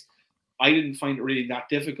base, I didn't find it really that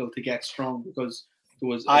difficult to get strong because there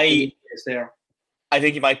was a base there. I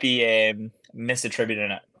think you might be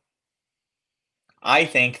misattributing it. I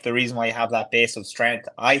think the reason why you have that base of strength,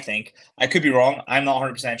 I could be wrong. I'm not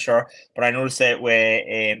 100% sure, but I noticed it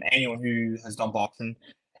with anyone who has done boxing.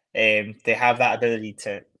 They have that ability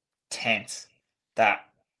to tense that.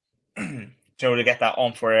 To get that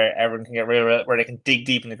oomph where everyone can get where they can dig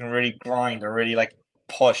deep and they can really grind or really like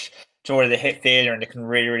push to where they hit failure and they can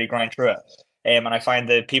really, really grind through it. And I find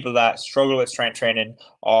the people that struggle with strength training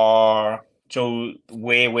are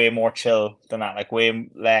way, way more chill than that, like way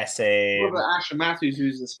less. What about Ashley Matthews,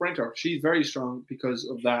 who's a sprinter? She's very strong because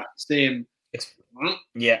of that same.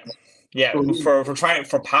 Yeah.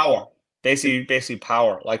 For power, basically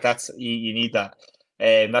power. Like that's you need that.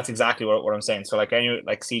 That's exactly what I'm saying. So like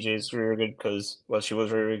CJ is really good because she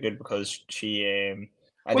was really, really good because she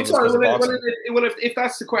I think if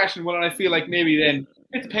that's the question, well, I feel like maybe then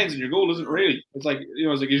it depends on your goal, doesn't it? Really, it's like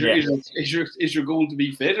is your goal to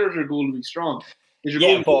be fit or is your goal to be strong?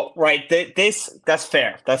 That's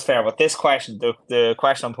fair. But this question, the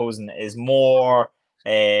question I'm posing is more.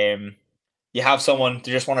 You have someone to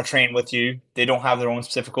just want to train with you. They don't have their own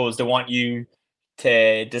specific goals. They want you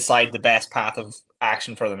to decide the best path of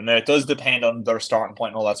action for them. Now it does depend on their starting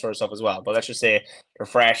point and all that sort of stuff as well. But let's just say they're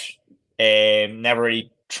fresh, never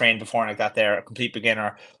really trained before like that. They're a complete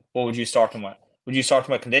beginner. What would you start them with? Would you start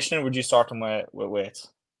them with conditioning? Or would you start them with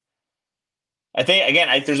weights? I think again,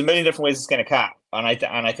 there's a million different ways to skin a cat, and I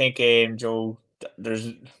think Joe,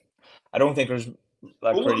 I don't think there's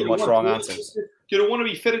like pretty much wrong answers. You don't want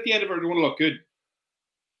to be fit at the end of it, or you want to look good.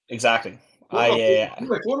 Exactly. Want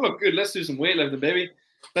to look good. Let's do some weightlifting, baby.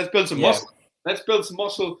 Let's build some muscle. Let's build some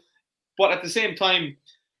muscle. But at the same time,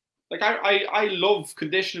 like I love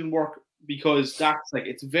conditioning work because that's like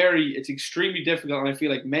it's extremely difficult, and I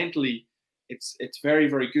feel like mentally it's very,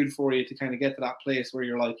 very good for you to kind of get to that place where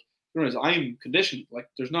you're like, I'm conditioned. Like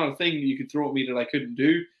there's not a thing you could throw at me that I couldn't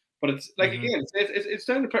do. But it's like again, it's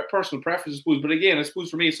down to personal preference, I suppose. But again, I suppose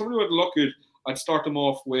for me, if somebody would look good, I'd start them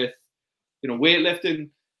off with weightlifting,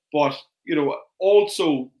 but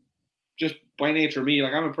also just by nature of me,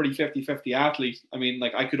 like I'm a pretty 50-50 athlete. I mean,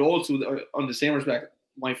 like I could also, on the same respect,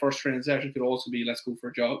 my first training session could also be let's go for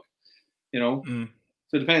a jog.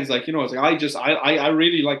 So it depends. Like it's like I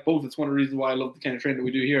really like both. It's one of the reasons why I love the kind of training that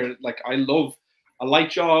we do here. Like I love a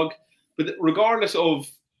light jog, but regardless of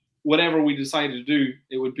whatever we decided to do,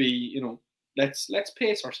 it would be let's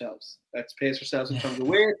pace ourselves. Let's pace ourselves in terms of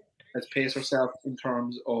weight. Let's pace ourselves in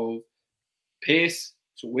terms of pace.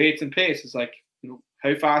 So weights and pace is like,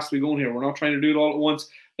 how fast are we going here? We're not trying to do it all at once.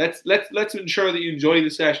 Let's ensure that you enjoy the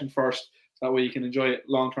session first. So that way you can enjoy it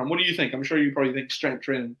long term. What do you think? I'm sure you probably think strength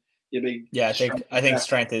training. I think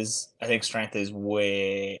strength is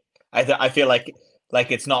way. I feel like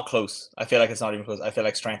it's not close. I feel like it's not even close. I feel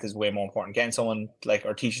like strength is way more important. Getting someone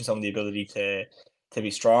or teaching someone the ability to be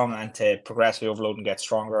strong and to progressively overload and get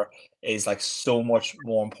stronger is like so much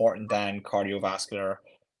more important than cardiovascular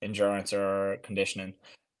endurance or conditioning.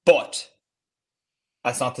 But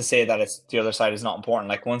that's not to say that it's the other side is not important.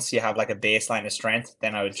 Like once you have like a baseline of strength,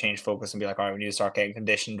 then I would change focus and be like, all right, we need to start getting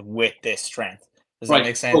conditioned with this strength. Does that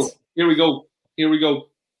make sense? Oh, here we go.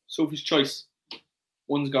 Sophie's choice.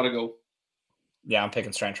 One's got to go. Yeah, I'm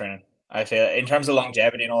picking strength training. I feel in terms of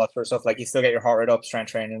longevity and all that sort of stuff, like you still get your heart rate up,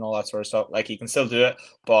 strength training and all that sort of stuff. Like you can still do it,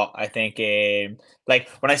 but I think like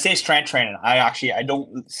when I say strength training, I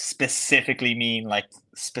don't specifically mean like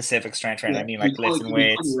specific strength training. I mean like lifting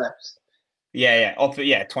weights. Up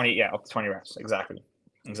to 20 reps. Exactly.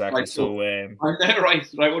 Right, so right.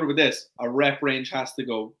 What about this? A rep range has to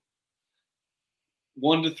go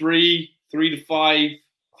 1 to 3, 3 to 5,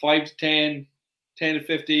 5 to 10, 10 to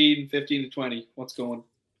 15, 15 to 20. What's going?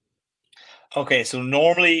 Okay, so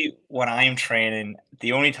normally when I'm training,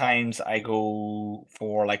 the only times I go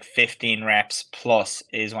for like 15 reps plus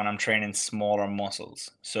is when I'm training smaller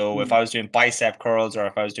muscles. So if I was doing bicep curls or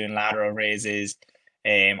if I was doing lateral raises,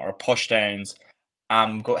 or push downs,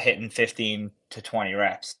 I'm hitting 15 to 20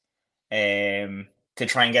 reps, to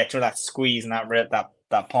try and get through that squeeze and that rip,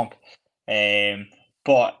 that pump.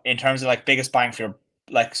 But in terms of like biggest bang for your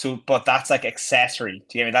but that's like accessory.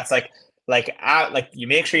 Do you get me? That's like you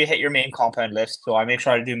make sure you hit your main compound lifts. So I make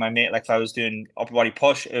sure I do my main, like if I was doing upper body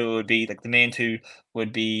push, it would be like the main two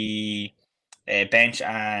would be bench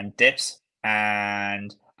and dips,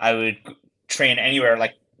 and I would train anywhere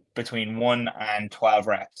like between 1 and 12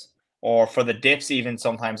 reps. Or for the dips, even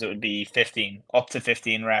sometimes it would be 15, up to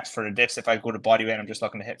 15 reps for the dips. If I go to bodyweight, I'm just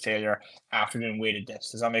looking to hit failure after doing weighted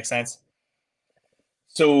dips. Does that make sense?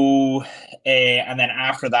 So, and then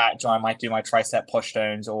after that, I might do my tricep push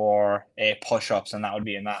downs or push-ups, and that would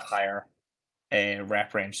be in that higher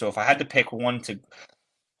rep range. So if I had to pick one to,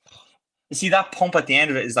 you see that pump at the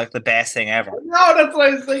end of it is like the best thing ever. No, that's what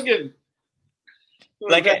I was thinking.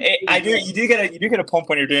 Like you do get a pump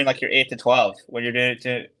when you're doing like your 8 to 12. When you're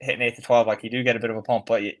hitting 8 to 12, like you do get a bit of a pump,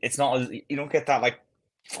 but it's not you don't get that like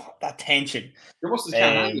that tension. Your muscles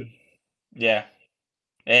can't handle it. Yeah.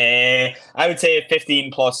 I would say 15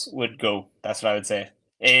 plus would go. That's what I would say.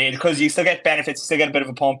 Because you still get benefits, you still get a bit of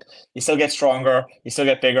a pump, you still get stronger, you still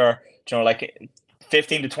get bigger. Like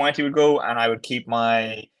 15 to 20 would go, and I would keep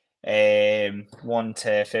my 1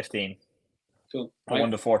 to 15. Cool. Or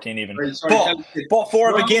 1 to 14 even. Right, sorry, but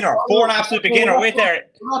for a beginner, for an absolute beginner, wait there.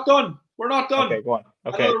 We're not done. Okay, go on.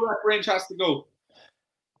 Okay. Another rep range has to go.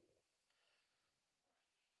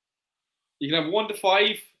 You can have 1 to 5,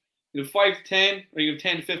 you can have 5 to 10, or you can have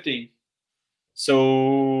 10 to 15.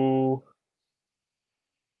 So,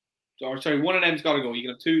 sorry, one of them's got to go. You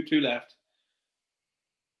can have two left.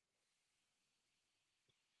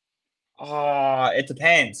 It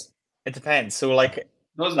depends. It depends. So like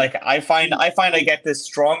Doesn't like I find I get the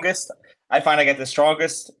strongest. I find I get the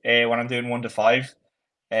strongest when I'm doing 1 to 5.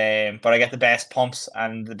 But I get the best pumps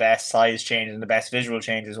and the best size changes and the best visual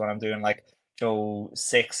changes when I'm doing like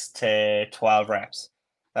 6 to 12 reps.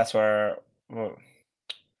 That's where,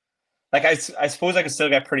 like I suppose I could still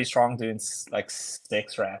get pretty strong doing like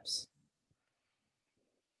 6 reps.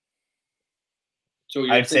 So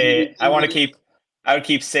I'd say I would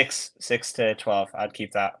keep 6 to 12. I'd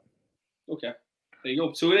keep that. Okay, there you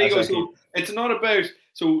go. So there you go. So it's not about,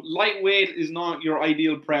 so lightweight is not your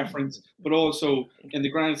ideal preference, but also in the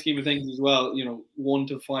grand scheme of things as well, 1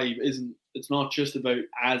 to 5 isn't. It's not just about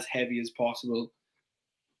as heavy as possible,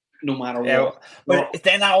 no matter what. But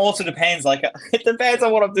then that also depends. Like it depends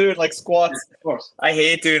on what I'm doing. Like squats. Yeah, of course. I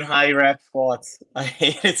hate doing high rep squats. I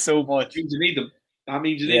hate it so much. That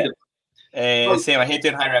means you need them. Same. I hate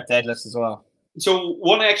doing high rep deadlifts as well. So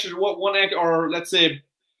or let's say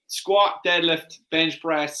squat, deadlift, bench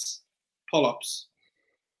press, pull-ups.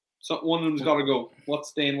 So one of them's got to go. What's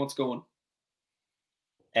staying? What's going?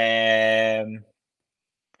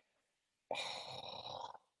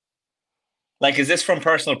 Like, is this from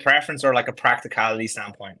personal preference or like a practicality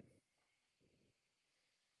standpoint?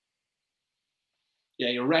 Yeah,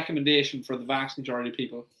 your recommendation for the vast majority of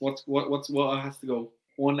people. What has to go?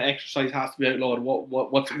 One exercise has to be outlawed.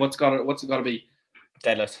 What's it got to be?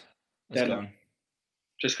 Deadlift. Deadlift.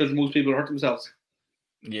 Just because most people hurt themselves.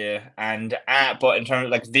 Yeah, and but in terms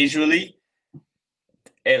of like visually,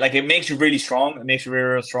 it makes you really strong. It makes you really,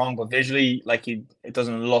 really strong, but visually, like it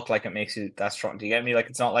doesn't look like it makes you that strong. Do you get me? Like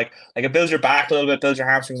it's not like it builds your back a little bit, builds your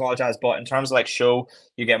hamstrings, all that jazz. But in terms of like show,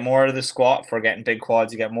 you get more out of the squat for getting big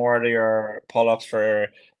quads. You get more out of your pull-ups for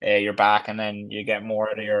your back, and then you get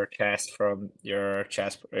more out of your chest from your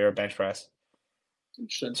chest or your bench press.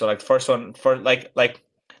 Interesting. So like the first one for like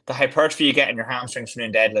the hypertrophy you get in your hamstrings from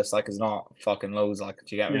doing deadlifts like is not fucking loads. Like,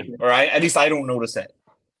 do you get me? Or at least I don't notice it.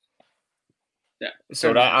 Yeah.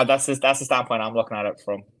 So that's the standpoint I'm looking at it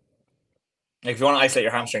from. Like, if you want to isolate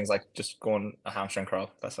your hamstrings, like just go on a hamstring curl.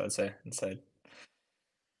 That's what I'd say instead.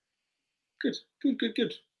 Good.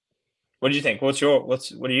 What do you think? What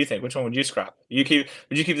do you think? Which one would you scrap? Would you keep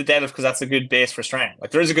the deadlift because that's a good base for strength? Like,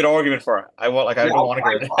 there is a good argument for it. I don't want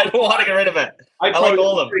to get rid of it. I like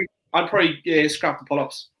all of them. I'd probably scrap the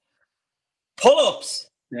pull-ups. Pull-ups?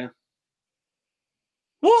 Yeah.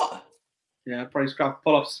 What? Yeah, I'd probably scrap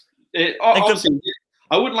pull-ups. Obviously,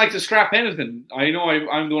 I wouldn't like to scrap anything. I know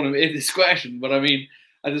I'm the one who made this question, but I mean,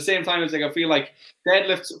 at the same time, it's like I feel like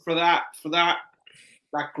deadlifts for that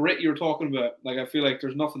grit you're talking about. Like I feel like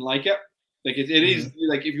there's nothing like it. Like it is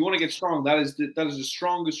like if you want to get strong, that is the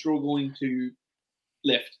strongest you're going to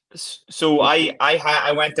lift. So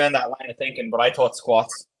I went down that line of thinking, but I thought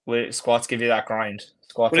squats give you that grind.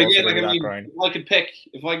 Squats But also again, give you that like grind.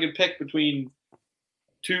 if I could pick between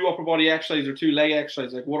 2 upper body exercises or 2 leg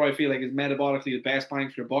exercises, like what I feel like is metabolically the best bang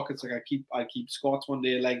for your buck, it's like I keep squats one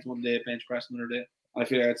day, legs one day, bench press another day. I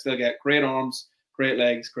feel like I'd still get great arms, great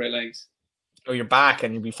legs. Oh, you're back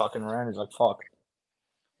and you'd be fucking around. It's like fuck.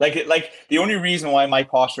 Like the only reason why my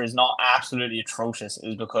posture is not absolutely atrocious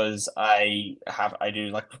is because I do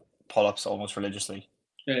like pull-ups almost religiously.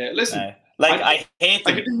 Yeah, listen. I hate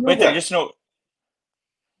them. Wait there, just know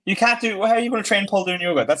you can't do. How are you going to train pull doing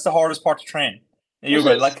yoga? That's the hardest part to train.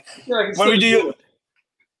 Yoga, like when we do.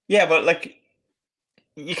 Yeah, but like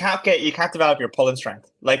you can't develop your pulling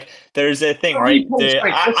strength. Like there's a thing, right?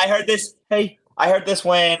 I heard this. Hey, I heard this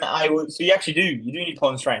when I was. So you actually do. You do need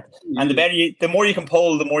pulling strength, and the more you can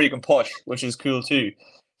pull, the more you can push, which is cool too.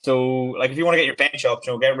 So, like, if you want to get your bench up,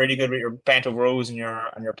 get really good with your bent over rows and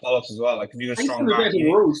your pull-ups as well. Like, if you got strong back,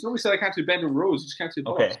 nobody said I can't do bent over rows. I just can't do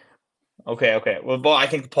pull-ups. Okay. Well, but I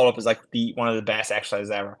think the pull-up is like one of the best exercises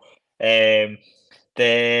ever.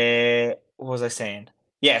 What was I saying?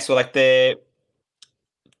 Yeah. So, like when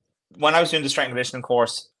I was doing the strength and conditioning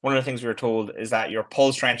course, one of the things we were told is that your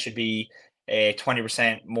pull strength should be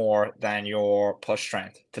 20% more than your push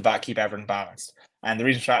strength to keep everything balanced. And the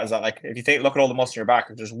reason for that is that, like, if you look at all the muscle in your back,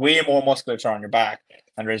 there's way more musculature on your back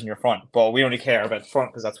than there is in your front. But we only care about the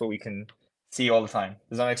front because that's what we can see all the time.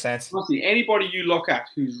 Does that make sense? Honestly, anybody you look at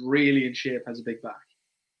who's really in shape has a big back.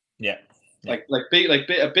 Yeah. A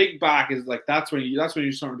big back is like that's when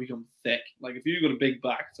you're starting to become thick. Like if you got a big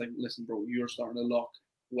back, it's like, listen, bro, you're starting to look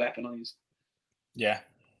weaponized. Yeah,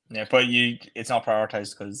 but it's not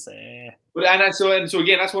prioritized because. So again,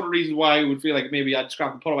 that's one of the reasons why I would feel like maybe I'd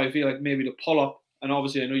scrap the pull up. I feel like maybe the pull up, and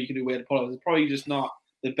obviously I know you can do weighted pull ups. It's probably just not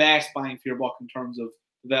the best bang for your buck in terms of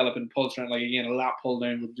developing pull strength. Like again, a lat pull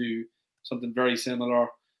down would do something very similar.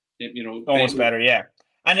 Almost better, yeah.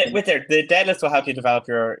 And the deadlift will help you develop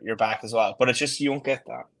your back as well, but it's just you won't get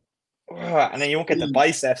that. And then you won't get the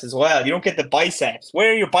biceps as well. You don't get the biceps.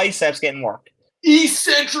 Where are your biceps getting work?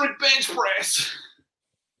 Eccentric bench press.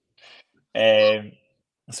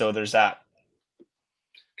 So there's that.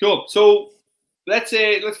 Cool. So let's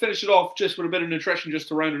finish it off just with a bit of nutrition just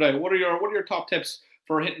to round it out. What are your top tips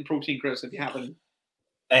for hitting protein, Chris, if you happen?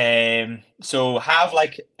 So have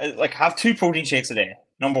have 2 protein shakes a day.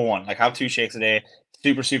 Number 1, like have 2 shakes a day.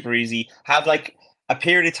 Super, super easy. Have like a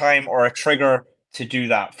period of time or a trigger to do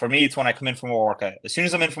that. For me, it's when I come in from a workout. As soon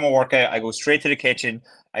as I'm in from a workout, I go straight to the kitchen.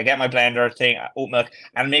 I get my blender thing, oat milk,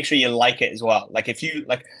 and make sure you like it as well. Like if you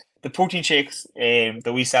like the protein shakes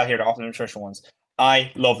that we sell here, the Optimum Nutrition ones,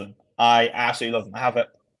 I love them. I absolutely love them. I have it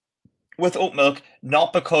with oat milk,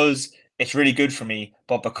 not because it's really good for me,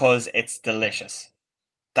 but because it's delicious.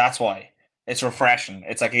 That's why. It's refreshing.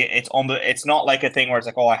 It's like it's not like a thing where it's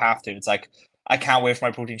like, oh, I have to. It's like I can't wait for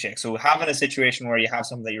my protein shake. So having a situation where you have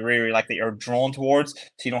something that you really, really like, that you're drawn towards,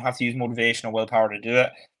 so you don't have to use motivation or willpower to do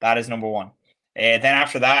it, that is number 1. Then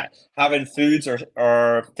after that, having foods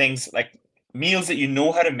or things like meals that you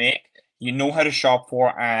know how to make, you know how to shop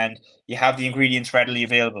for, and you have the ingredients readily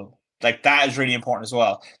available. Like that is really important as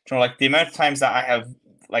well. Like the amount of times that I have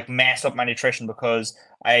like messed up my nutrition because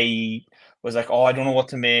I was like, oh, I don't know what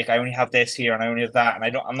to make. I only have this here and I only have that,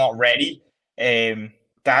 and I'm not ready.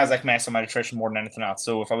 That has like messed up my nutrition more than anything else.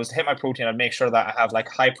 So if I was to hit my protein, I'd make sure that I have like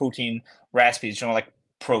high protein recipes, like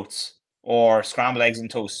protes or scrambled eggs and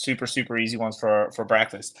toast, super, super easy ones for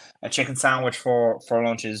breakfast. A chicken sandwich for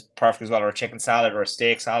lunch is perfect as well, or a chicken salad or a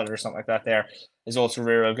steak salad or something like that there is also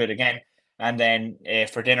really, really good again. And then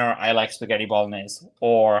for dinner, I like spaghetti bolognese,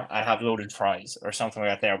 or I have loaded fries or something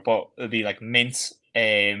like that there. But it would be like mince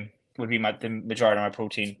would be the majority of my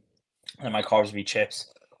protein, and my carbs would be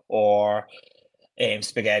chips or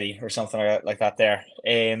spaghetti or something like that there.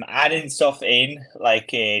 Adding stuff in like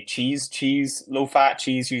cheese, low fat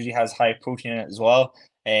cheese usually has high protein in it as well.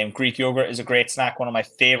 Greek yogurt is a great snack. One of my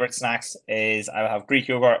favorite snacks is I have Greek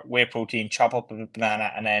yogurt, whey protein, chop up a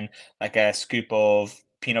banana, and then like a scoop of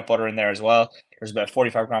peanut butter in there as well. There's about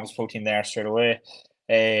 45 grams of protein there straight away.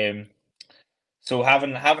 So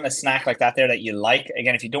having a snack like that there that you like,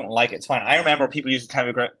 again, if you don't like it, it's fine. I remember people used to tell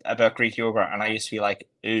me about Greek yogurt, and I used to be like,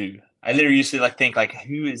 ooh. I literally used to think like,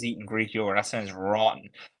 who is eating Greek yogurt? That sounds rotten.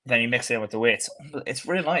 Then you mix it in with the whey. It's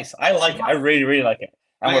really nice. I like it. I really, really like it.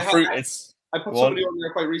 And with fruit, I put somebody on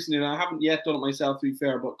there quite recently, and I haven't yet done it myself, to be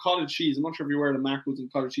fair, but cottage cheese. I'm not sure if you're aware of the macros in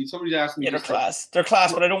cottage cheese. Somebody's asked me. Yeah, they're class,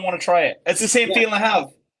 but I don't want to try it. It's the same feeling I have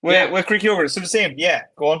with Greek yogurt. It's the same. Yeah,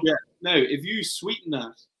 go on. Yeah. Now, if you sweeten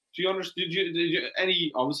that, do you understand? Did you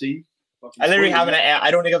any, obviously. I literally haven't. I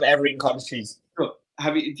don't think I've ever eaten cottage cheese. Do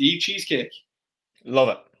you eat cheesecake? Love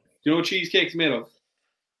it. Do you know what cheesecake's made of?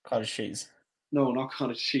 Cottage cheese. No, not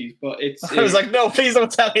cottage cheese, but it's. I was like, no, please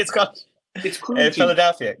don't tell me it's cottage. It's cream cheese.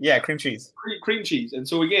 Philadelphia. Yeah, cream cheese. Cream cheese. And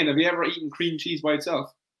so again, have you ever eaten cream cheese by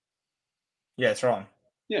itself? Yeah, it's wrong.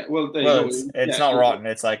 Yeah, well, there you go. It's not rotten.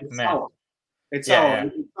 It's like, it's man. sour. It's Yeah,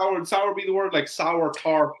 sour. Yeah. Sour would be the word, like sour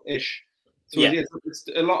tart-ish. So Yeah. it's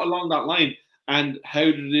a lot along that line. And how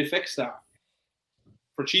did they fix that?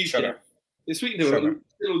 For cheesecake. Sugar. They sweetened it Sugar. with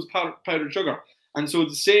loads of powdered sugar. And so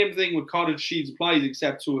the same thing with cottage cheese applies,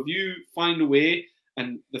 except so if you find a way,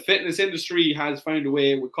 and the fitness industry has found a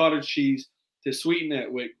way with cottage cheese to sweeten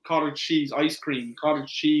it with cottage cheese ice cream, cottage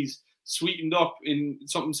cheese sweetened up in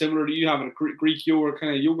something similar to you have in a Greek yogurt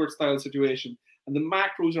kind of yogurt style situation. And the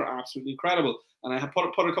macros are absolutely incredible. And I have put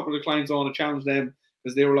a couple of the clients on to challenge them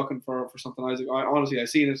because they were looking for something. I was like, honestly, I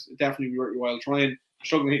seen it. It'd definitely be worth your while trying. You're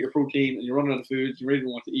struggling to hit your protein and you're running out of food. You really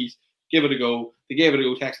don't want to eat. Give it a go. They gave it a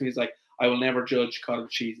go. Text me. He's like, I will never judge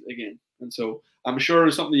cottage cheese again. And so I'm sure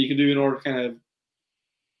it's something you can do in order to kind of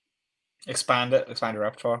expand your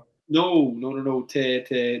repertoire. No.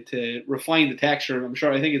 To refine the texture. I'm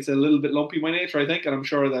sure. I think it's a little bit lumpy by nature. I think, and I'm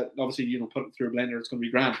sure that obviously put it through a blender, it's going to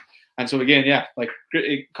be grand. And so again, yeah, like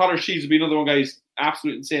cottage cheese would be another one, guys.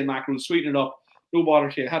 Absolute insane macros. Sweeten it up. No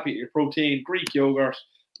bother to you. Happy at your protein. Greek yogurt,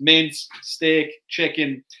 mince, steak,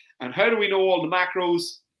 chicken. And how do we know all the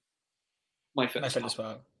macros?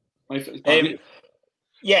 MyFitnessPal.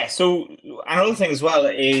 Yeah. So another thing as well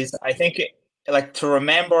is I think to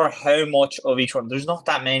remember how much of each one. There's not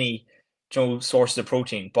that many sources of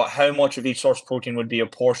protein, but how much of each source of protein would be a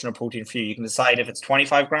portion of protein for you. You can decide if it's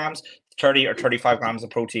 25 grams, 30 or 35 grams of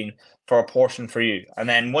protein for a portion for you. And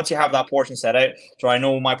then once you have that portion set out, so I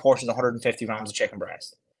know my portion is 150 grams of chicken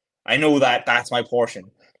breast. I know that that's my portion.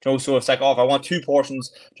 So it's like, if I want 2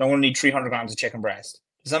 portions, I'm going to need 300 grams of chicken breast.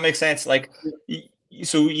 Does that make sense?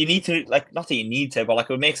 So you need to, not that you need to, but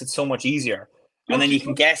it makes it so much easier. And then you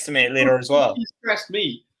can guesstimate later as well.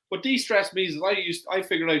 What de-stressed me is I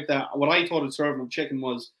figured out that what I thought a serving of chicken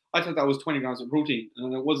was, I thought that was 20 grams of protein.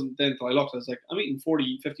 And it wasn't then until I looked, I was like, I'm eating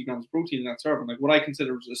 40, 50 grams of protein in that serving. Like what I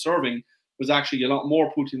considered a serving was actually a lot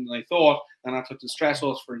more protein than I thought. And I took the stress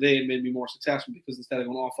off for a day and made me more successful because instead of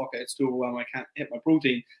going, oh, fuck it, it's too overwhelming, I can't hit my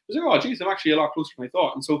protein. I was like, oh, geez, I'm actually a lot closer than I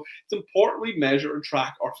thought. And so it's important we measure and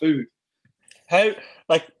track our food. I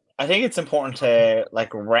think it's important to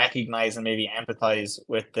recognize and maybe empathize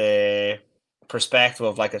with the perspective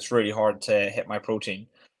of it's really hard to hit my protein.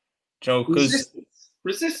 Because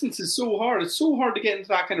resistance is so hard. It's so hard to get into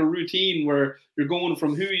that kind of routine where you're going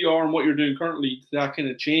from who you are and what you're doing currently to that kind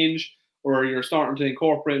of change, or you're starting to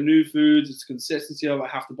incorporate new foods. It's consistency of I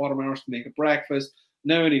have to bottom hours to make a breakfast.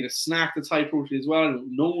 Now I need a snack that's high protein as well. I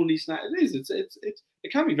don't normally snack.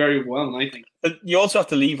 It can be very overwhelming, I think. But you also have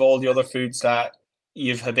to leave all the other foods that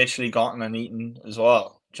you've habitually gotten and eaten as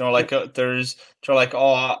well. There's a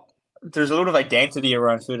lot of identity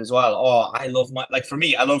around food as well. Oh, I love for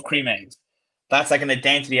me, I love cream eggs. That's an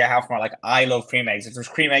identity I have for I love cream eggs. If there's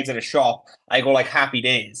cream eggs at a shop, I go happy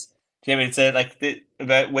days. Do you know what I mean?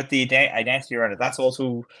 It's with the identity around it. That's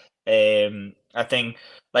also a thing.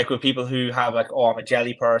 With people who have I'm a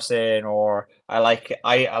jelly person, or I like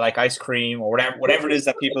ice cream, or whatever it is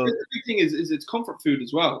that people. The big thing is it's comfort food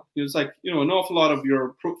as well. It's an awful lot of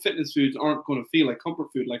your fitness foods aren't going to feel like comfort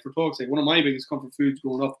food. For talk's sake, one of my biggest comfort foods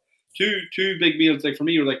growing up, two big meals for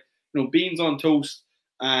me were beans on toast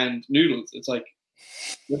and noodles. It's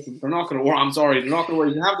listen, they're not going to work. I'm sorry, they're not going to work.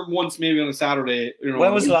 You can have them once maybe on a Saturday.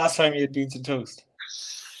 When was the last time you had beans and toast?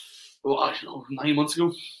 Well, I don't know, 9 months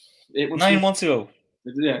ago. 8 months 9 months ago.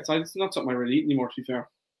 Yeah, it's not something I really eat anymore, to be fair.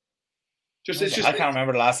 I can't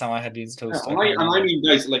remember the last time I had beans and toast. Yeah, I mean,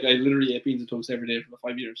 guys, I literally ate beans and toast every day for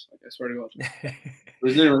 5 years. I swear to God.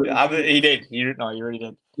 He did. You really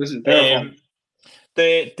did. Listen, the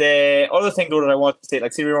other thing though that I want to say,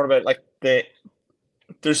 see, we were on about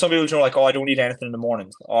there's some people who are I don't eat anything in the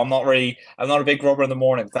mornings. I'm not a big grubber in the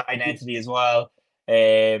mornings. That identity as well.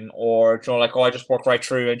 Or I just work right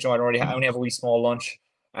through and I only have a wee small lunch,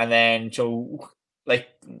 and then they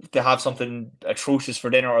have something atrocious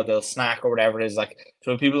for dinner, or they'll snack or whatever it is.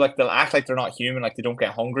 So people they'll act like they're not human, they don't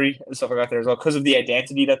get hungry and stuff like that there as well because of the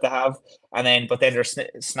identity that they have. And then but then they're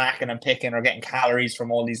snacking and picking or getting calories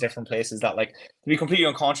from all these different places that to be completely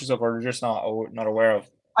unconscious of, or they're just not aware of.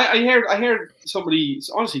 I heard somebody,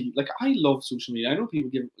 honestly, I love social media. I know people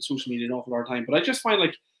give social media an awful lot of time, but I just find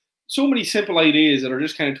so many simple ideas that are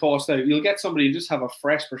just kind of tossed out. You'll get somebody and just have a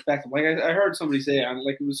fresh perspective. I heard somebody say, and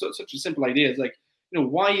it was such a simple idea. It's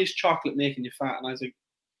why is chocolate making you fat? And I was like,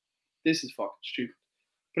 this is fucking stupid.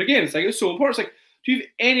 But again, it's so important. It's Do you have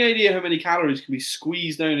any idea how many calories can be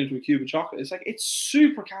squeezed down into a cube of chocolate? It's like, it's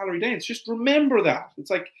super calorie dense. Just remember that.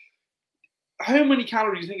 It's like, how many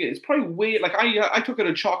calories do you think it is? It's probably way, like I took out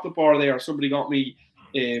a chocolate bar there. Somebody got me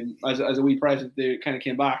as a wee present. They kind of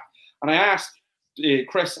came back. And I asked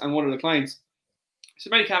Chris and one of the clients, I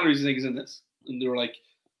said, how many calories do you think is in this? And they were like,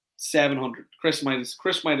 700. Chris might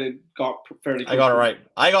have got fairly close. I got it right.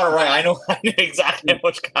 I know exactly how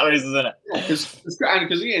much calories is in it.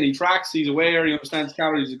 Because again, he tracks, he's aware, he understands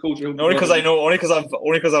calories. He's a coach. Only because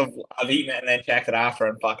I've eaten it and then checked it after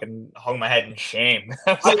and fucking hung my head in shame.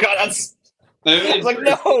 I was like, God, that's. I was like,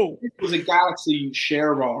 no. It was a Galaxy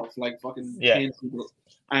share bar of like fucking 10 people.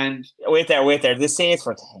 And wait there. They say it's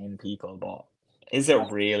for 10 people, but is it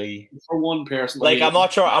really for one person? Like, I'm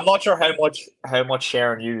not sure how much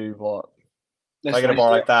sharing you do, but if I get a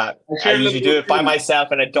bar like that, I usually do it by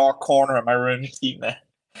myself in a dark corner in my room, eating it.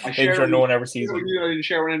 Making sure no one ever sees it. I didn't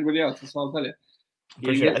share with anybody else. That's what I'll tell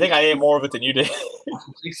you. I think I ate more of it than you did. I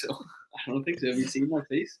don't think so. Have you seen my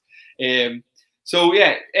face? So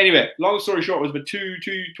yeah. Anyway, long story short, it was about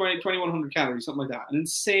 2,100 calories, something like that. An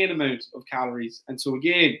insane amount of calories. And so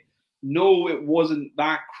again, no, it wasn't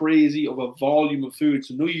that crazy of a volume of food.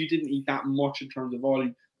 So no, you didn't eat that much in terms of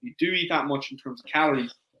volume. You do eat that much in terms of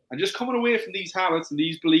calories. And just coming away from these habits and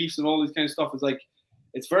these beliefs and all this kind of stuff is like,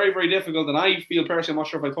 it's very, very difficult. And I feel personally, I'm not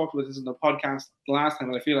sure if I talked about this in the podcast the last time,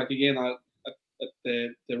 but I feel like, again, at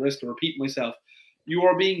the risk of repeating myself, you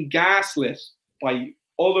are being gaslit by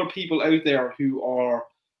other people out there who are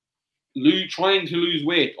trying to lose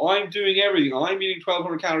weight. I'm doing everything. I'm eating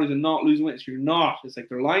 1,200 calories and not losing weight. So you're not. It's like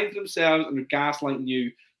they're lying to themselves and they're gaslighting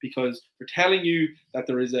you because they're telling you that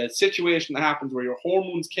there is a situation that happens where your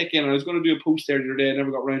hormones kick in. And I was going to do a post there the other day. I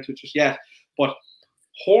never got around to it just yet. But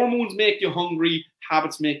hormones make you hungry.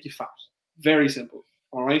 Habits make you fat. Very simple.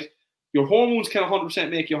 All right? Your hormones can 100%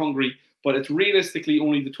 make you hungry, but it's realistically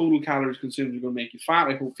only the total calories consumed are going to make you fat.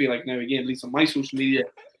 I feel like now, again, at least on my social media,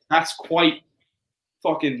 that's quite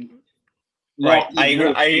fucking... Right, I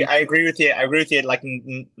agree with you. I agree with you like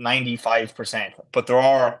 95%. But there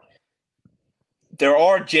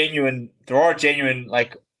are genuine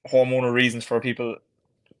like hormonal reasons for people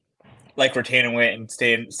like retaining weight and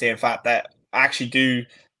staying fat that actually do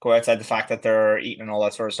go outside the fact that they're eating and all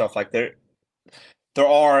that sort of stuff. Like there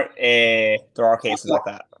are cases like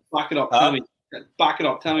that. Back it up. Tell me. Back it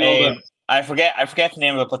up. Tell me all about it. I forget the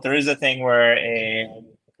name of it, but there is a thing where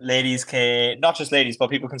ladies can, not just ladies, but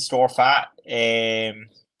people can store fat in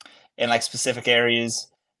like specific areas.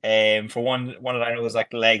 For one that I know is like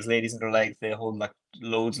the legs. Ladies in their legs, they hold like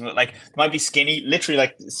loads, and like they might be skinny, literally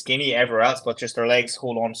like skinny everywhere else, but just their legs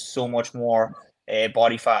hold on so much more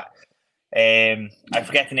body fat. I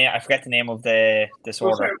forget the name of the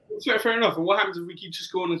disorder. Fair enough. And what happens if we keep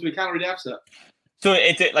just going into a calorie deficit? So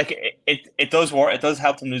it does work. It does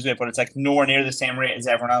help them lose weight, but it's like nowhere near the same rate as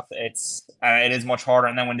everyone else. It is much harder.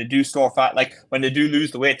 And then when they do store fat, like when they do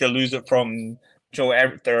lose the weight, they'll lose it from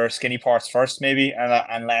their skinny parts first, maybe,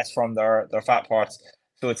 and less from their fat parts.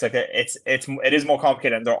 So it's like it is more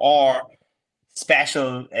complicated. And there are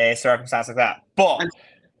special circumstances like that, but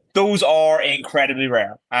those are incredibly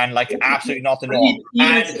rare and like absolutely not the norm.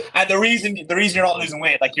 And the reason you're not losing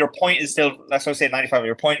weight, like your point is still, that's what I say 95.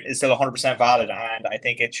 Your point is still 100% valid, and I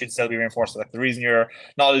think it should still be reinforced. Like the reason you're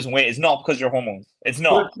not losing weight is not because of your hormones. It's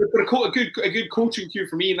not. But a good coaching cue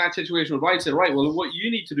for me in that situation would be to say, right, well, what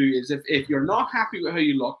you need to do is if you're not happy with how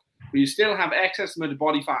you look, but you still have excess amount of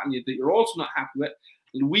body fat in you that you're also not happy with,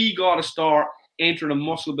 we got to start entering a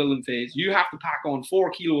muscle building phase. You have to pack on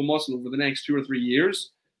 4 kilos of muscle over the next 2 or 3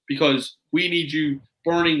 years, because we need you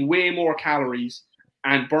burning way more calories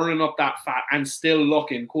and burning up that fat and still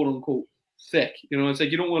looking, quote unquote, thick. You know, it's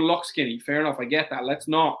like you don't want to look skinny. Fair enough, I get that. Let's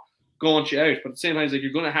not gaunt you out. But at the same time, it's like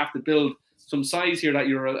you're going to have to build some size here that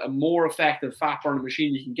you're a more effective fat burning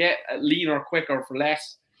machine. You can get leaner, quicker for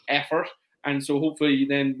less effort. And so hopefully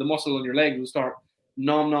then the muscle on your legs will start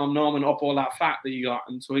nomming up all that fat that you got.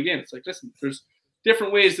 And so again, it's like, listen, there's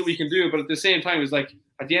different ways that we can do it. But at the same time, it's like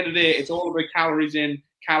at the end of the day, it's all about calories in,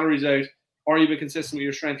 calories out. Are you being consistent with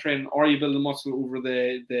your strength training? Are you building muscle over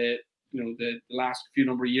the last few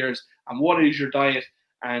number of years? And what is your diet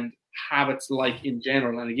and habits like in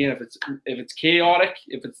general? And again, if it's chaotic,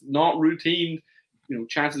 if it's not routine,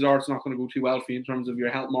 chances are it's not going to go too well for you in terms of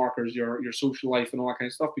your health markers, your social life, and all that kind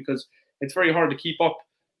of stuff, because it's very hard to keep up,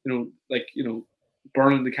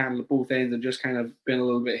 burning the candle at both ends and just kind of being a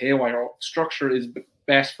little bit haywire. Structure is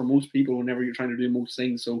best for most people whenever you're trying to do most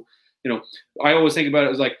things. So, I always think about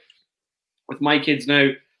it as like with my kids now,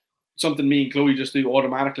 something me and Chloe just do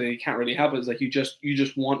automatically. You can't really help it. It's like you just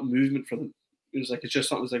want movement for them. it was like, it's just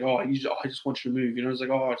something. It's like, I just want you to move. It's like,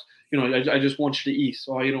 I just want you to eat.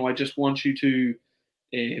 So I just want you to,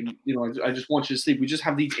 I just want you to sleep. We just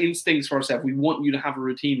have these instincts for ourselves. We want you to have a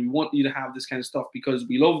routine. We want you to have this kind of stuff because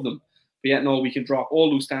we love them. But yet, no, we can drop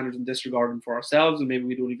all those standards and disregard them for ourselves, and maybe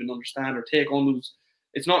we don't even understand or take on those.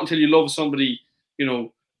 It's not until you love somebody,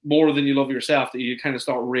 more than you love yourself that you kind of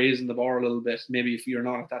start raising the bar a little bit. Maybe if you're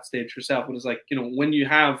not at that stage yourself, but it's like, when you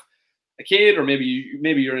have a kid, or maybe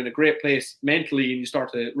you're in a great place mentally and you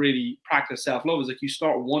start to really practice self-love, is like you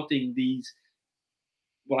start wanting these,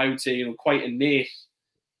 what I would say, quite innate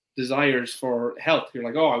desires for health. You're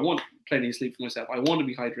like, I want plenty of sleep for myself. I want to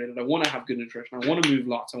be hydrated. I want to have good nutrition. I want to move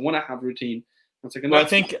lots. I want to have routine. It's like, well,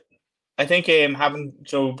 I think having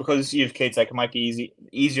because you have kids, like it might be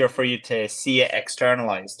easier for you to see it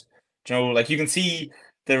externalized. Like you can see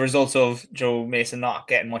the results of Joe Mason not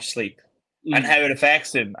getting much sleep and how it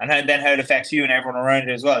affects him, and then how it affects you and everyone around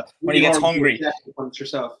you as well. When he gets hungry, when it's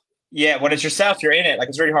yourself. Yeah, when it's yourself, you're in it. Like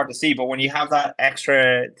it's really hard to see, but when you have that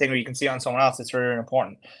extra thing where you can see on someone else, it's really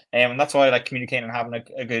important. And that's why I like communicating and having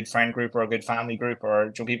a good friend group or a good family group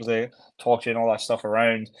or people to talk to and all that stuff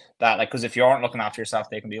around that. Like, because if you aren't looking after yourself,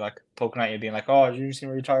 they can be like poking at you, being like, "Oh, you seem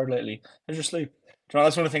really tired lately. How's your sleep?"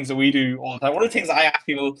 That's one of the things that we do all the time. One of the things I ask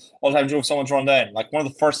people all the time, Joe, if someone's run down, like one of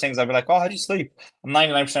the first things I'd be like, "Oh, how'd you sleep?" And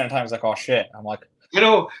 99% of the time it's like, "Oh shit." I'm like,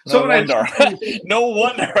 no wonder. No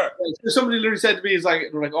wonder. Somebody literally said to me, they're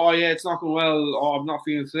like, "Oh yeah, it's not going well. Oh, I'm not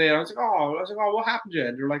feeling today." And I was like, "Oh, what happened,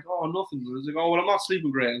 Jen?" They're like, "Oh, nothing." I was like, "Oh, well, I'm not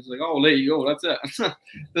sleeping great." It's like, "Oh, there you go. That's it."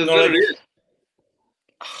 That's literally it.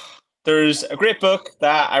 There's a great book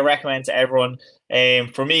that I recommend to everyone.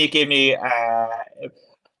 For me, it gave me a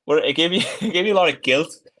lot of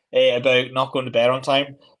guilt about not going to bed on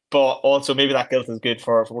time. But also maybe that guilt is good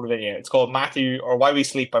for one of it. It's called Why We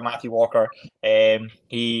Sleep by Matthew Walker.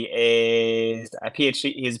 He is a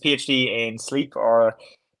PhD. He has a PhD in sleep, or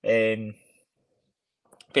in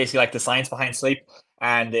basically like the science behind sleep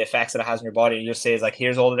and the effects that it has on your body. He just says like,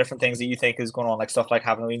 here's all the different things that you think is going on, like stuff like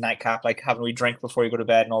having a wee nightcap, like having a wee drink before you go to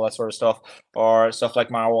bed and all that sort of stuff, or stuff like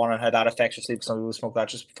marijuana and how that affects your sleep. Some people smoke that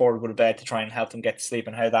just before we go to bed to try and help them get to sleep,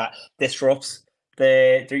 and how that disrupts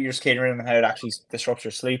your circadian rhythm and how it actually disrupts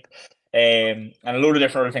your sleep, and a load of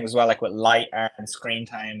different other things as well, like with light and screen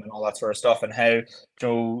time and all that sort of stuff, and how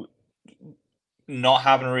not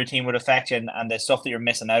having a routine would affect you, and the stuff that you're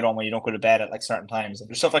missing out on when you don't go to bed at like certain times. And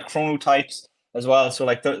there's stuff like chronotypes as well. So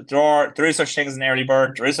like there is such thing as an early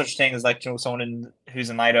bird. There is such thing as like someone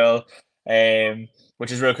who's a night owl,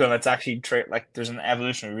 which is real cool. And it's actually like there's an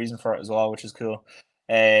evolutionary reason for it as well, which is cool.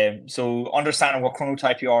 So understanding what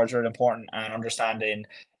chronotype you are is really important, and understanding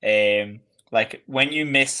like when you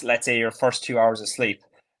miss, let's say, your first 2 hours of sleep,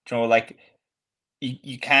 like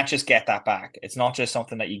you can't just get that back. It's not just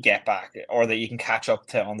something that you get back or that you can catch up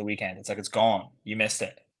to on the weekend. It's like, it's gone. You missed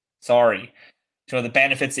it. Sorry. The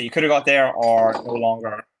benefits that you could have got there are no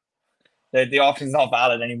longer, the option's not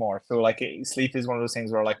valid anymore. So like sleep is one of those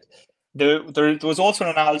things where like there was also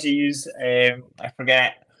an analogy used, I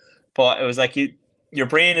forget, but it was like your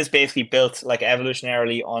brain is basically built like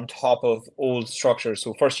evolutionarily on top of old structures.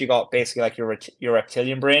 So first you got basically like your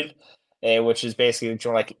reptilian brain, which is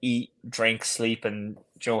basically like eat, drink, sleep, and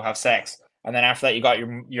have sex. And then after that you got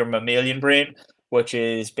your mammalian brain, which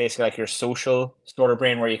is basically like your social sort of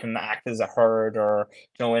brain, where you can act as a herd or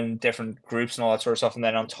in different groups and all that sort of stuff. And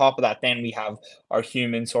then on top of that, then we have our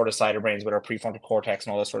human sort of side of brains with our prefrontal cortex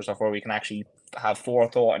and all that sort of stuff, where we can actually have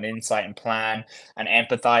forethought and insight and plan and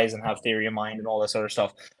empathize and have theory of mind and all this other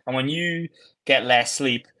stuff. And when you get less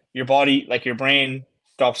sleep, your body, like your brain,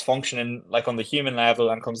 stops functioning like on the human level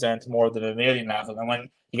and comes down to more of the mammalian level. And when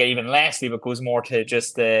you get even less sleep, it goes more to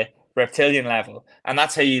just the reptilian level. And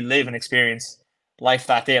that's how you live and experience life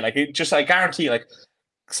that day. Like I guarantee, like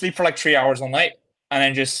sleep for like 3 hours all night, and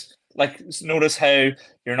then just like notice how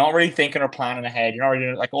you're not really thinking or planning ahead. You're not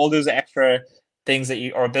really like all those extra things that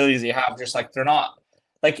you or abilities that you have, just like they're not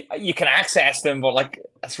like you can access them, but like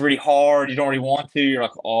it's really hard. You don't really want to. You're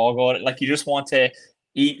like, oh god, like you just want to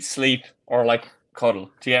eat, sleep, or like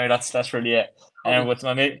cuddle. Do you get me? That's really it. And with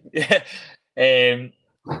my mate,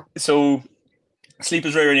 so sleep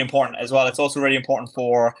is really, really important as well. It's also really important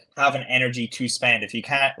for having energy to spend. If you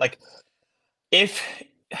can't, like, if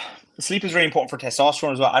sleep is really important for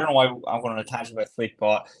testosterone as well. I don't know why I'm going on a tangent about sleep,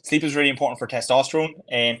 but sleep is really important for testosterone.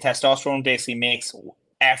 And testosterone basically makes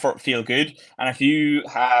effort feel good. And if you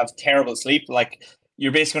have terrible sleep, like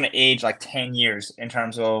you're basically going to age like 10 years in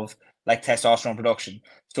terms of like testosterone production.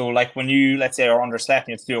 So like when you, let's say, are underslept and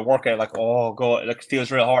you have to do a workout, like, oh god, like it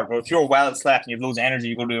feels real hard. But if you're well slept and you have loads of energy,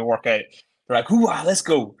 you go do a workout, they're like, "Ooh, let's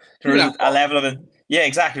go." There's a level of, yeah,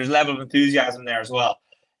 exactly. There's a level of enthusiasm there as well.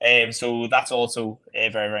 So that's also very,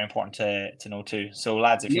 very important to know too. So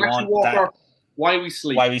lads, if you Matthew want Walker, that, Why We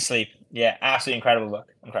Sleep. Why We Sleep. Yeah, absolutely incredible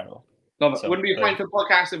book. Incredible. Love it. So, Wouldn't be a point for the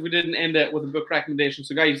podcast if we didn't end it with a book recommendation.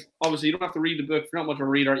 So guys, obviously you don't have to read the book. If you're not much of a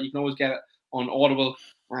reader, you can always get it on Audible.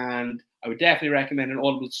 And I would definitely recommend an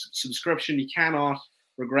Audible subscription. You cannot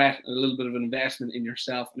regret a little bit of an investment in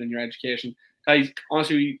yourself and in your education. Guys,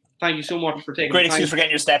 honestly, thank you so much for taking great the time. excuse for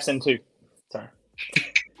getting your steps in too. Sorry.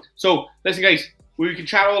 So listen guys, we can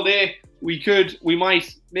chat all day. We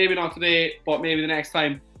might, maybe not today, but maybe the next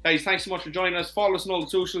time. Guys, thanks so much for joining us. Follow us on all the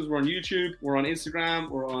socials. We're on YouTube, we're on Instagram,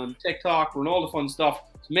 we're on TikTok, we're on all the fun stuff.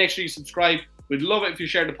 So make sure you subscribe. We'd love it if you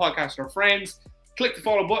shared the podcast with our friends. Click the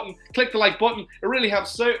follow button, click the like button. It really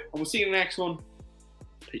helps us out. And we'll see you in the next one.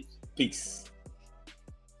 Peace. Peace.